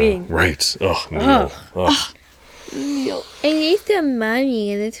annoying. Yeah, right. Oh, Neil. Oh. Neil. I need some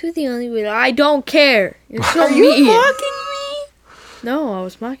money, and this was the only way. I don't care. You're so Are mean. you mocking me? No, I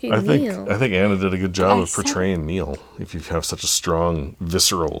was mocking I Neil. think Anna did a good job I of said- portraying Neil. If you have such a strong,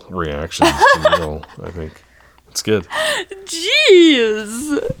 visceral reaction to Neil, I think it's good.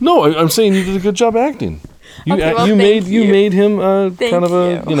 Jeez. No, I'm saying you did a good job acting. You Okay, well, you thank you. made him Thank kind of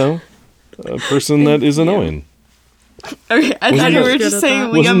a you. a person that is annoying. Okay, I thought you that- were just saying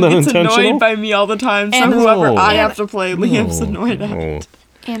Wasn't Liam that gets intentional? annoyed by me all the time, so Anna- whoever No. I have to play, Liam's No, annoyed at. no,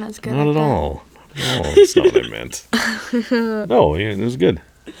 Anna's good not at at that. all. Not at all. That's not what I meant. No, yeah, it was good.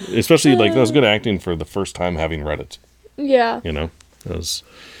 Especially like that was good acting for the first time having read it. Yeah. You know, it was.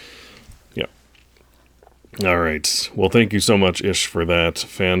 Yeah. All right. Well, thank you so much, Ish, for that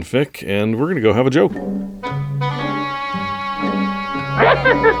fanfic, and we're gonna go have a joke.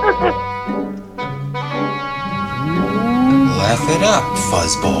 Laugh it up,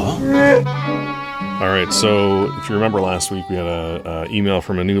 fuzzball. All right, so if you remember last week, we had a email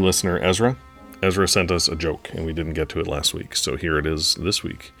from a new listener, Ezra. Ezra sent us a joke, and we didn't get to it last week, so here it is this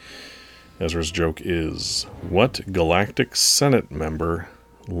week. Ezra's joke is, what Galactic Senate member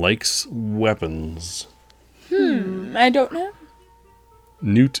likes weapons? I don't know.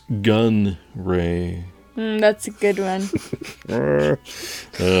 Newt Gunray. That's a good one.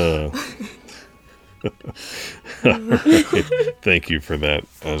 Thank you for that,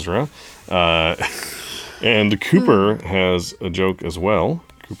 Ezra. And Cooper has a joke as well.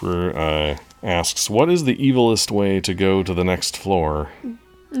 Cooper asks, what is the evilest way to go to the next floor?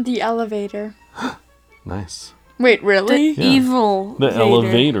 The elevator. Nice. Wait, really? Yeah. Evil. The Vader.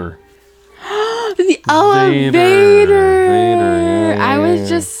 elevator. The elevator. Vader, yeah.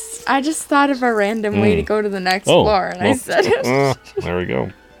 I just thought of a random way to go to the next floor, and I said it. There we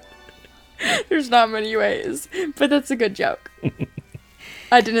go. There's not many ways, but that's a good joke.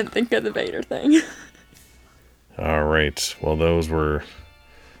 I didn't think of the Vader thing. All right. Well, those were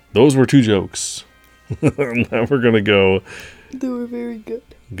 2 jokes. Now we're gonna go. They were very good.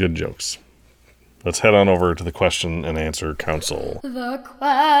 Good jokes. Let's head on over to the question and answer council. The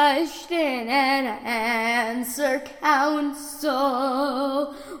question and answer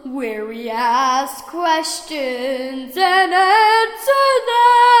council, where we ask questions and answer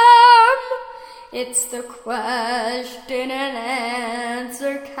them. It's the question and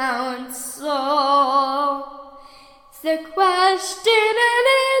answer council. It's the question and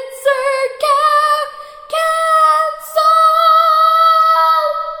answer council.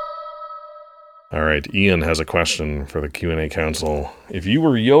 All right, Ian has a question for the Q&A council. If you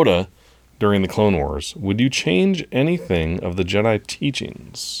were Yoda during the Clone Wars, would you change anything of the Jedi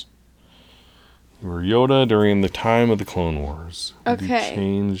teachings? You were Yoda during the time of the Clone Wars. Would Okay. you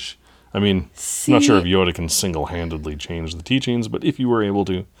change... I mean, I'm not sure if Yoda can single-handedly change the teachings, but if you were able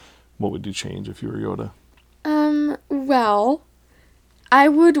to, what would you change if you were Yoda? Well, I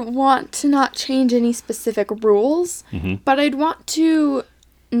would want to not change any specific rules, but I'd want to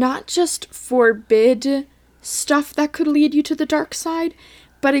not just forbid stuff that could lead you to the dark side,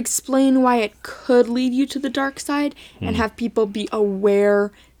 but explain why it could lead you to the dark side and have people be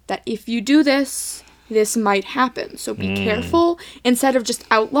aware that if you do this, this might happen. So be careful instead of just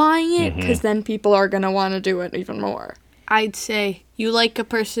outlining it, because then people are going to want to do it even more. I'd say you like a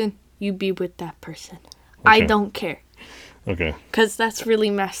person, you be with that person. I Okay. don't care. Okay. Because that's really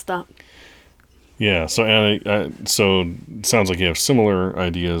messed up. Yeah, so Anna, so it sounds like you have similar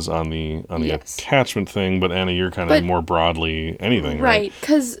ideas on the Yes. attachment thing, but Anna, you're kind of But- more broadly anything, right?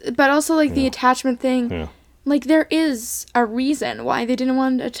 Right, but also like the attachment thing, Yeah. like there is a reason why they didn't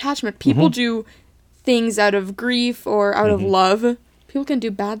want attachment. People do things out of grief or out of love. People can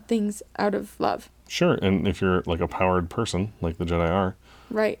do bad things out of love. Sure, and if you're like a powered person, like the Jedi are,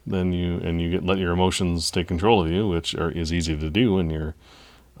 Right. then you let your emotions take control of you, which is easy to do when you're,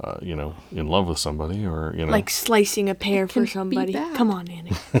 in love with somebody, or Like slicing a pear can for be somebody. bad. Come on,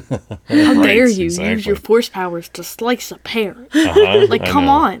 Annie. How dare you use exactly. your force powers to slice a pear? Like, come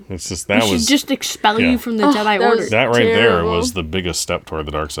on. It's just We that should was just expel yeah. you from the Jedi that Order. was- that right there terrible. was the biggest step toward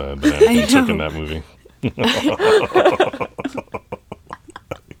the dark side that Anakin took in that movie.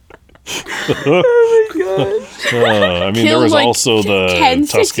 I mean, there Kill was like also the 10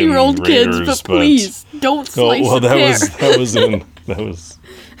 Tusken 6-year-old kids, Raiders, but please don't slice a pear. that was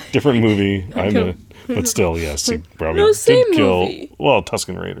different movie. But still, yes, he probably No, same did kill. movie. Well,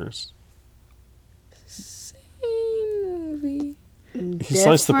 Tusken Raiders. Movie. He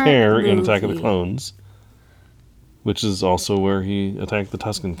sliced the pear in Attack of the movie. Clones, which is also where he attacked the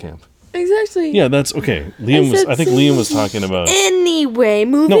Tusken camp. Exactly. Yeah, that's okay. I said think same Liam was talking about. Anyway,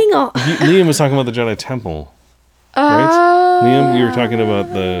 No, moving on. Liam was talking about the Jedi Temple, right? Liam, you were talking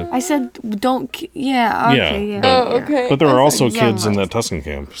about the. I said don't. Yeah. Okay. Yeah, Yeah. but- Oh, okay. But there were also Yeah. kids in that Tusken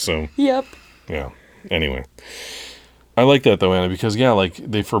camp, so Yep. yeah. Anyway, I like that though, Anna, because like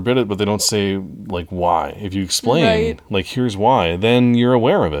they forbid it, but they don't say like why. If you explain, Right. like here's why, then you're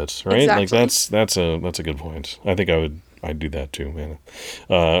aware of it, right? Like Exactly. that's a good point. I think I'd do that too,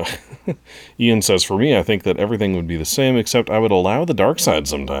 Anna. Ian says, for me, I think that everything would be the same, except I would allow the dark side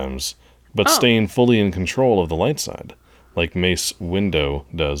sometimes, but staying fully in control of the light side, like Mace Windu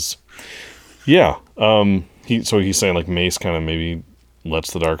does. Yeah. He's saying like Mace kind of maybe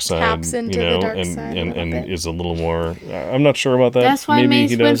lets the dark side, Taps into the dark and side a and, little and bit. is a little more. I'm not sure about that. That's why maybe Mace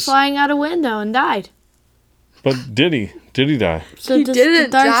he went does. flying out a window and died. But did he? Did he die? So He does didn't the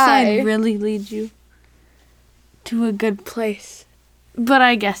dark die. side really lead you to a good place? But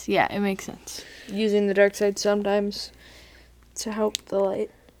I guess yeah, it makes sense. Using the dark side sometimes to help the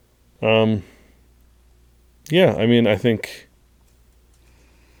light. Yeah. I mean, I think.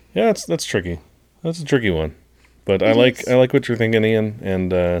 Yeah, that's tricky. That's a tricky one. But I like what you're thinking, Ian,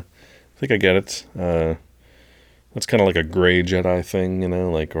 and I think I get it. That's kind of like a gray Jedi thing,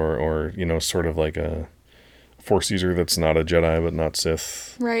 or sort of like a Force user that's not a Jedi but not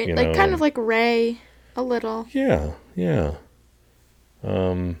Sith. Right, like kind of like Rey, a little. Yeah.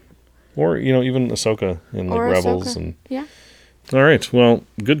 Or even Ahsoka in like Rebels Ahsoka. and. Yeah. All right. Well,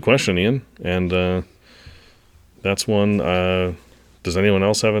 good question, Ian, and that's one. Does anyone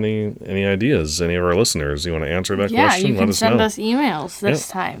else have any ideas? Any of our listeners? You want to answer that Yeah, question? you can send know. us emails this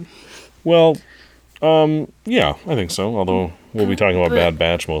time. Well, yeah, I think so. Although we'll be talking about Bad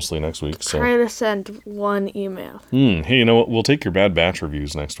Batch mostly next week. So. Try to send one email. Hey, you know what? We'll take your Bad Batch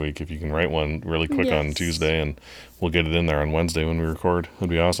reviews next week if you can write one really quick on Yes. Tuesday, and we'll get it in there on Wednesday when we record. That'd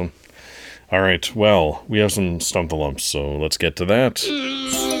be awesome. All right. Well, we have some Stump the Lumps, so let's get to that.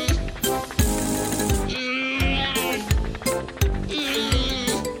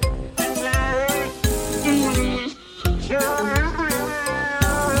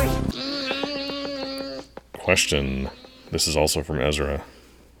 Question. This is also from Ezra.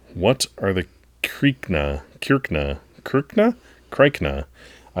 What are the Krykna?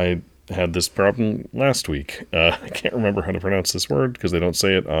 I had this problem last week. I can't remember how to pronounce this word because they don't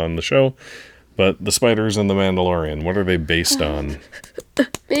say it on the show. But the spiders in The Mandalorian, what are they based on?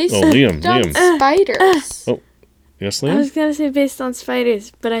 Based Liam. on spiders. Oh, yes, I Liam? was gonna say based on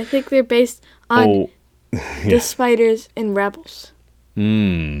spiders, but I think they're based on the spiders in Rebels.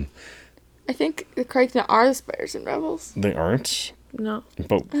 I think the Krykna are the spiders in Rebels. They aren't. No.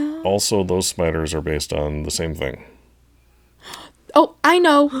 But also those spiders are based on the same thing. Oh, I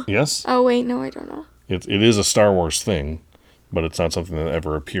know. Yes? Oh, wait, no, I don't know. It is a Star Wars thing, but it's not something that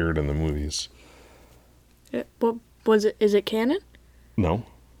ever appeared in the movies. What was it? Is it canon? No.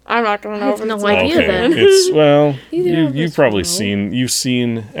 I'm not going to know I if have no it's idea Okay. then. It's, well, Either of you've us probably will. you've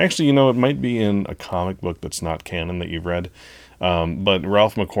seen, actually, it might be in a comic book that's not canon that you've read. But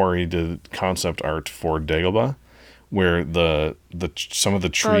Ralph McQuarrie did concept art for Dagobah, where some of the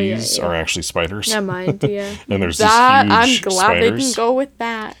trees yeah. are actually spiders. Never mind, yeah. And there's that. these I'm huge glad spiders. they can go with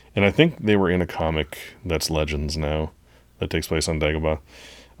that. And I think they were in a comic that's Legends now that takes place on Dagobah.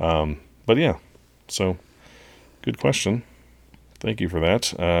 But yeah, so good question. Thank you for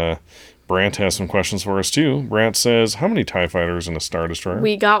that. Brant has some questions for us too. Brant says, how many TIE fighters in a Star Destroyer?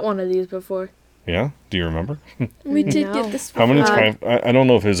 We got one of these before. Yeah? Do you remember? We did No. get this How many before. TIE... I don't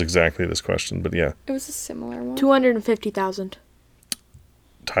know if it's exactly this question, but yeah. It was a similar one. 250,000.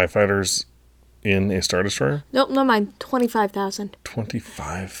 TIE fighters in a Star Destroyer? Nope, no mind. 25,000.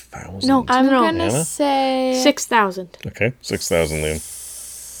 25,000. No, I'm No. going to Anna? say 6,000. Okay, 6,000, Liam.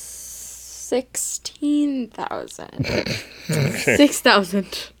 16,000. Okay.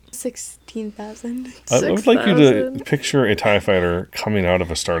 6,000. 16,000. I would like you to 6,000. picture a TIE fighter coming out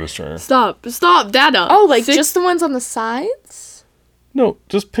of a Star Destroyer. Stop, Dada. Oh, like just the ones on the sides? No,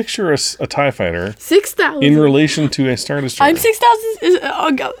 just picture a TIE fighter 6,000. in relation to a Star Destroyer. I'm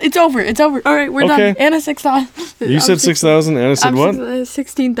 6,000. It's over. All right, we're Okay. done. Anna 6,000. You said 6,000, Anna said what?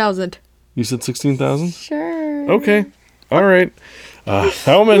 16,000. You said 16,000? Sure. Okay. All right.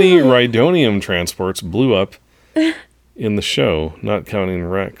 How many Rhydonium transports blew up in the show, not counting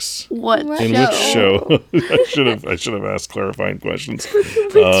Rex? What? In which show? I should have asked clarifying questions.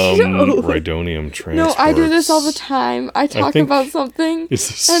 Rhydonium transports. No, I do this all the time. I talk think- about something, Is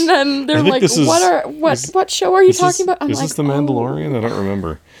this, and then I they're think like, this is- "What show are you is this- talking about?" I'm is like, this The "Oh." Mandalorian? I don't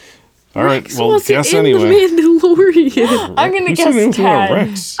remember. All right, Rex well, wasn't guess in anyway. The Mandalorian. I'm gonna Who said guess anything about 10.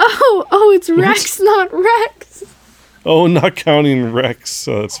 Rex? Oh, it's Rex, not Rex. Oh, not counting Rex.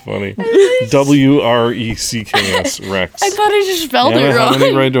 That's funny. WRECKS, Rex. I thought I just spelled Anna, it how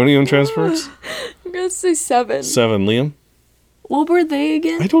many wrong. Rhydonium transports? I'm gonna say 7. 7. Liam? What were they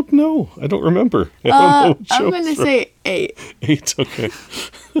again? I don't know. I don't remember. I don't know what I'm shows gonna are- say 8. 8. Okay.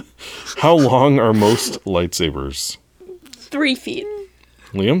 How long are most lightsabers? 3 feet.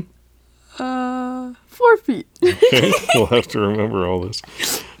 Liam? 4 feet. Okay, we'll have to remember all this.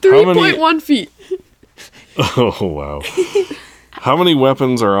 How many? 3.1 feet. Oh, wow. How many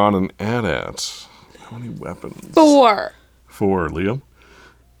weapons are on an AT-AT? How many weapons? 4. 4, Liam.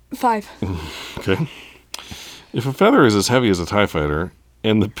 5. Okay. If a feather is as heavy as a TIE fighter,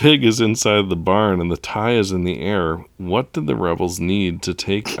 and the pig is inside the barn and the tie is in the air, what did the rebels need to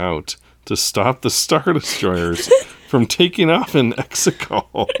take out to stop the Star Destroyers from taking off in Exegol?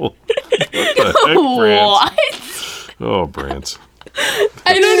 What the heck, Brant? What? Oh, Brant.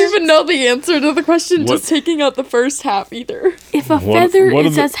 I don't even know the answer to the question. What- Just taking out the first half either. If a What- feather what are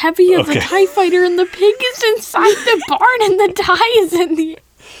is the- as heavy as Okay. a TIE fighter and the pig is inside the barn and the tie is in the...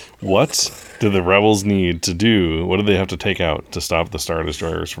 What do the rebels need to do? What do they have to take out to stop the Star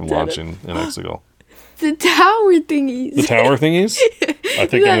Destroyers from launching in Exegol? The tower thingies. The tower thingies? I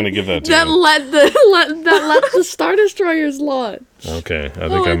think I'm going to give that to that you. let the Star Destroyers launch. Okay, I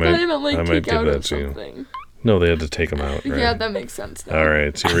think Oh, I I might, might give take out that of to you. something. No, they had to take them out, right? Yeah, that makes sense now. All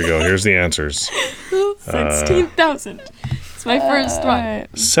right, here we go. Here's the answers. 16,000. It's my first one.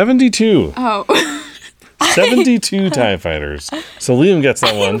 72. Oh. 72 TIE fighters. So Liam gets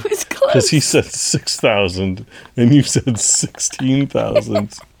that one was close. because he said 6,000 and you said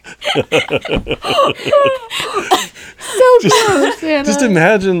 16,000. Just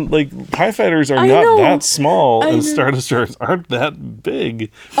imagine, like, TIE fighters are not know. that small, and know. Star Destroyers aren't that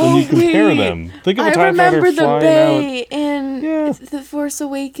big when you compare wait. them. Think of a I TIE fighter remember the flying bay in Yeah. The Force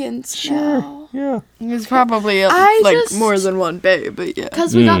Awakens. out. Now. Yeah. It's probably I just- more than one bay, but yeah.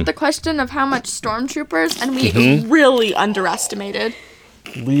 Because we got the question of how much stormtroopers, and we really underestimated.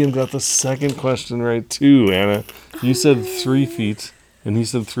 Liam got the second question right, too, Anna. You said 3 feet, and he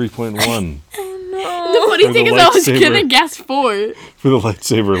said 3.1 The funny For thing the is, I was lightsaber. gonna guess 4. for the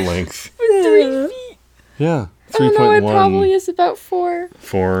lightsaber length. 3 feet. Yeah, Oh no, it 3.1. probably is about 4.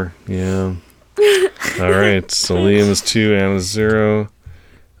 4, yeah. All right, so Liam is 2, Anna's 0.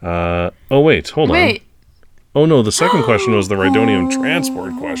 Oh, wait, hold on. Wait, Oh, no, the second question was the Rhydonium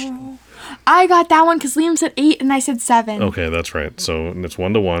transport question. I got that one because Liam said 8 and I said 7. Okay, that's right. So it's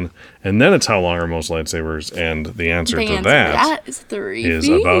 1-1. And then it's how long are most lightsabers? And the answer The to answer that is 3 is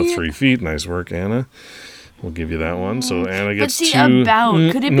feet. about 3 feet. Nice work, Anna. We'll give you that one. So Anna But gets see, 2.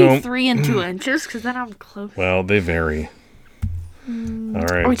 could it no. be 3 and 2 inches? Because then I'm close. Well, they vary. All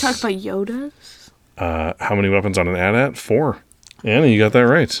right. Are we talking about Yodas? How many weapons on an AT-AT? 4. Anna, you got that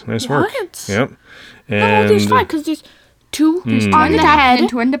right. Nice work. What? Yep. No, And there's 5 because there's 2 on the head. and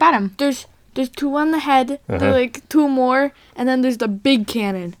 2 in the bottom. There's 2 on the head. There's like 2 more, and then there's the big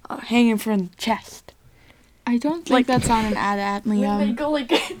cannon hanging from the chest. I don't think that's on an AT-AT, Liam. go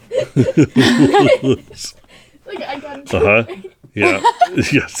like. I got Uh-huh. Yeah.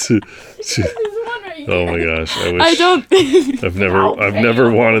 Yes. Oh my gosh. I wish I've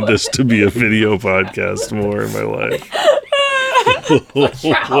never wanted this to be a video podcast more in my life.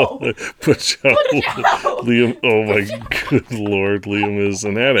 Pachow. Liam, oh my good lord, Liam is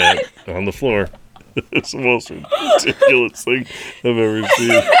an AT-AT on the floor. It's the most ridiculous thing I've ever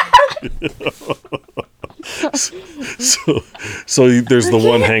seen. So there's the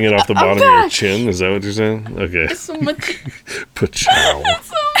one hanging off the bottom of your chin. Is that what you're saying? Okay. so much. Pachow.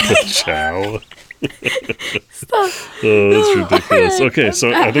 Pachow. Oh, that's ridiculous. Okay,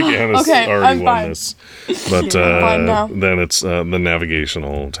 so I think Anna's already I'm won fine. this. But fine now. then it's the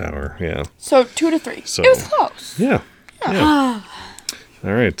navigational tower. Yeah. So 2 to 3. So It was close, yeah. All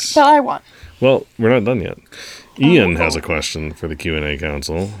right. but I won. Well, we're not done yet. Ian has a question for the Q&A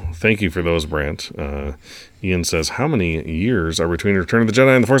Council. Thank you for those, Brant. Ian says, how many years are between Return of the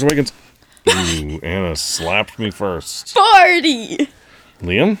Jedi and The Force Awakens? Ooh, Anna slapped me first. 40!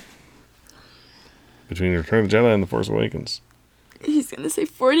 Liam? Between Return of the Jedi and The Force Awakens. He's going to say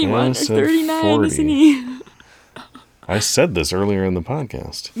 41 Anna or said 39, 40. isn't he? I said this earlier in the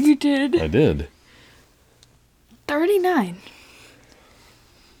podcast. You did? I did. 39.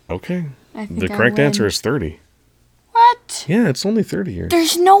 Okay. I think The I correct win. answer is 30. What? Yeah, it's only 30 years.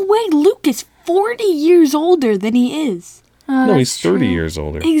 There's no way Luke is 40 years older than he is. Oh, No, that's he's 30 true. years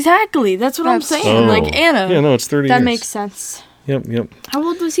older. Exactly. That's what I'm That's saying. Oh. Like Anna. Yeah, no, it's 30 That years. makes sense. Yep. How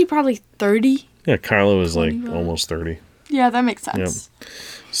old was he? Probably 30. Yeah, Kylo is like almost 30. Yeah, that makes sense.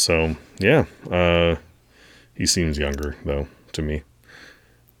 So, yeah. He seems younger, though, to me.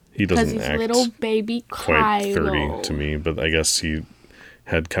 He Because doesn't he's act little baby quite Kylo. 30 to me, but I guess he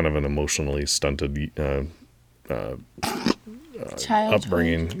had kind of an emotionally stunted Childhood.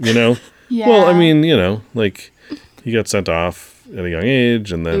 upbringing, you know? Yeah. Well, I mean, you know, like, he got sent off at a young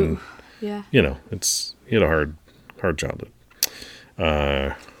age, and then, Yeah. you know, he had a hard childhood.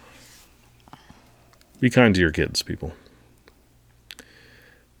 Be kind to your kids, people.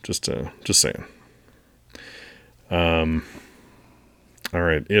 Just saying. All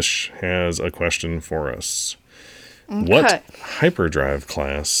right, Ish has a question for us. What hyperdrive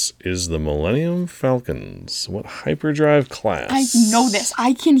class is the Millennium Falcons? What hyperdrive class? I know this.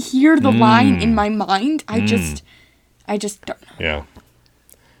 I can hear the line in my mind. I just don't know. Yeah.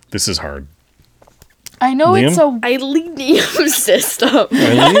 This is hard. I know Liam? it's a Ilenium system.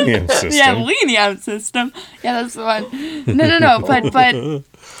 Millennium system. yeah, Lenium system. Yeah, that's the one. No.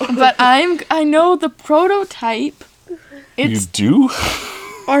 But I know the prototype. You It's do?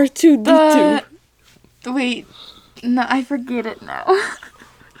 R2D2. wait. No, I forget it now.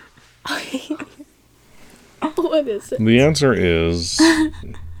 What is it? The answer is,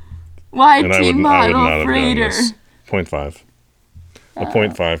 Why and I would team not model have known freighter? this. 0.5. A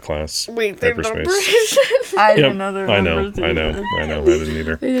 0.5 class. Wait, they're hyperspace. numbers. I Yep. didn't know their I know. numbers I either. didn't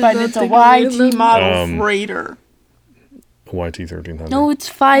either. But it's a YT model freighter. YT 1300. No, it's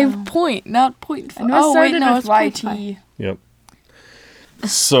 5 point, not 0.5. know it Oh, wait, started no, with it's YT. 0.5. Yep.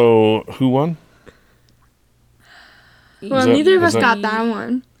 So who won? Well, Is that- neither of was us that- got that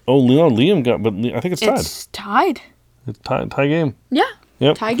one. Oh, Liam got, but I think it's tied. It's tied. It's tie game. Yeah.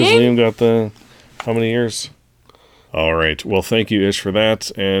 Yep. Tie 'cause game? Liam got the how many years? All right. Well, thank you, Ish, for that,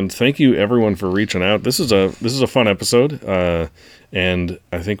 and thank you everyone for reaching out. This is a fun episode, and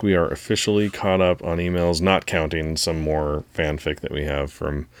I think we are officially caught up on emails, not counting some more fanfic that we have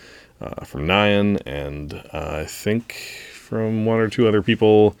from Nyan, and I think from one or two other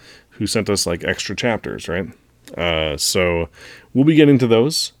people who sent us like extra chapters, right? So we'll be getting to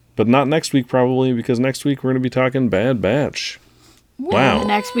those, but not next week probably, because next week we're going to be talking Bad Batch. Wow.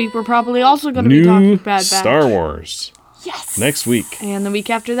 Next week, we're probably also going to be talking New Bad Batch. Star Wars. Yes. Next week. And the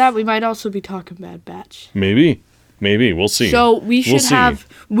week after that, we might also be talking Bad Batch. Maybe. We'll see. So we should We'll see.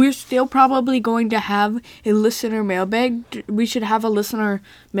 we're still probably going to have a listener mailbag. We should have a listener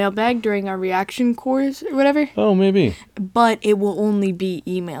mailbag during our reaction course or whatever. Oh, maybe. But it will only be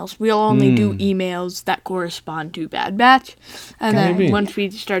emails. We'll only do emails that correspond to Bad Batch. And then Maybe. once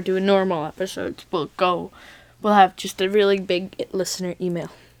we start doing normal episodes, we'll have just a really big listener email.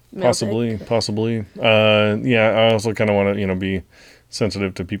 mailbag. Possibly. Yeah, I also kind of want to, be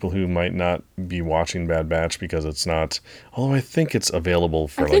sensitive to people who might not be watching Bad Batch because it's not. Although I think it's available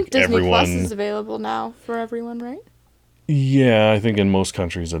for I think Disney everyone. Plus is available now for everyone, right? Yeah, I think in most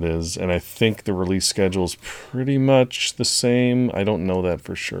countries it is, and I think the release schedule is pretty much the same. I don't know that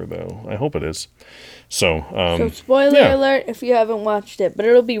for sure though. I hope it is. So, So spoiler yeah. alert if you haven't watched it, but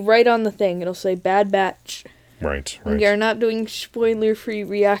it'll be right on the thing. It'll say Bad Batch. right. We are not doing spoiler-free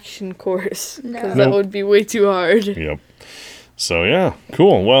reaction course because No. that would be way too hard. Yep. So yeah,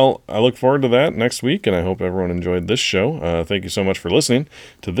 cool. Well, I look forward to that next week, and I hope everyone enjoyed this show. Thank you so much for listening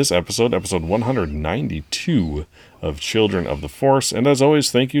to this episode 192 of Children of the Force. And as always,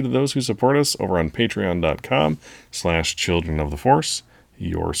 thank you to those who support us over on patreon.com/Children of the Force.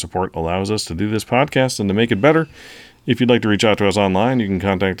 Your support allows us to do this podcast and to make it better. If you'd like to reach out to us online, you can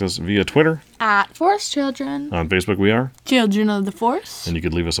contact us via Twitter. At Force Children. On Facebook, we are. Children of the Force. And you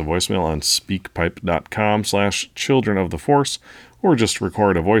could leave us a voicemail on speakpipe.com/Children of the Force, or just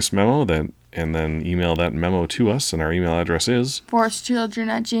record a voice memo and then email that memo to us. And our email address is,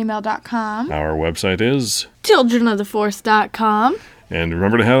 ForceChildren@gmail.com. our website is, childrenoftheforce.com. and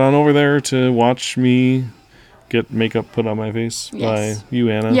remember to head on over there to watch me get makeup put on my face Yes. by you,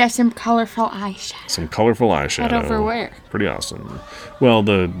 Anna. Yeah, some colorful eyeshadow. Some colorful eyeshadow. Head over where? Pretty awesome. Well,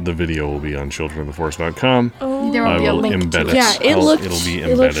 the video will be on childrenoftheforce.com. There I will be a will link embed to it. Yeah, It'll be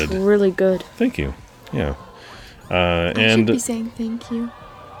it looks embedded. really good. Thank you. Yeah. I should And be saying thank you.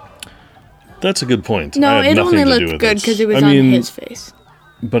 that's a good point. I No, had it nothing only to do looked with good because it was I mean, on his face.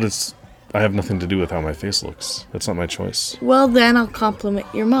 But I have nothing to do with how my face looks. That's not my choice. Well, then I'll compliment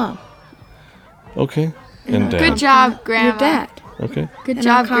your mom. Okay. And Dad. Good job, Grandma. Your dad. Okay. Good And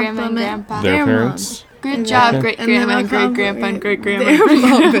job, I'll Grandma and compliment Grandpa. Their Their parents. Good job, Okay. great And then grandma I'll and great grandpa and great grandma.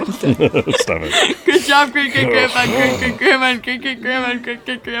 Stop it. Good job, great great grandpa and great great grandma and great great grandma and great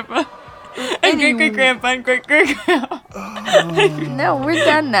great grandpa. And great great grandpa and great great grandpa. No, we're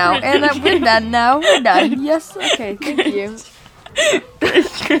done now. And we're done now. We're done. Yes, okay, thank you.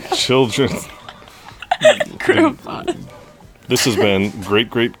 Children. Grandpa. This has been great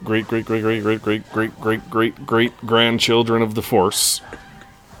grandchildren of the Force.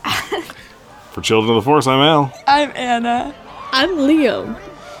 For Children of the Force, I'm Al. I'm Anna. I'm Liam.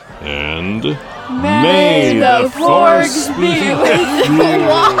 And may the Force be with you.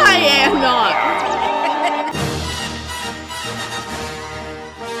 Why am not?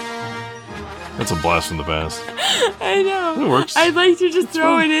 That's a blast from the past. I know. It works. I'd like to just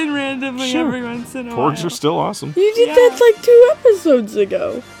throw it in randomly Sure. every once in a while. Porgs are still awesome. You did that like 2 episodes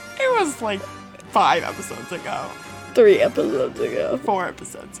ago. It was like 5 episodes ago. 3 episodes ago. 4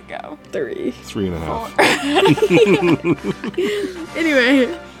 episodes ago. 3. 3.5.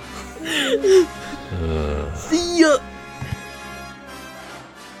 Anyway. See ya.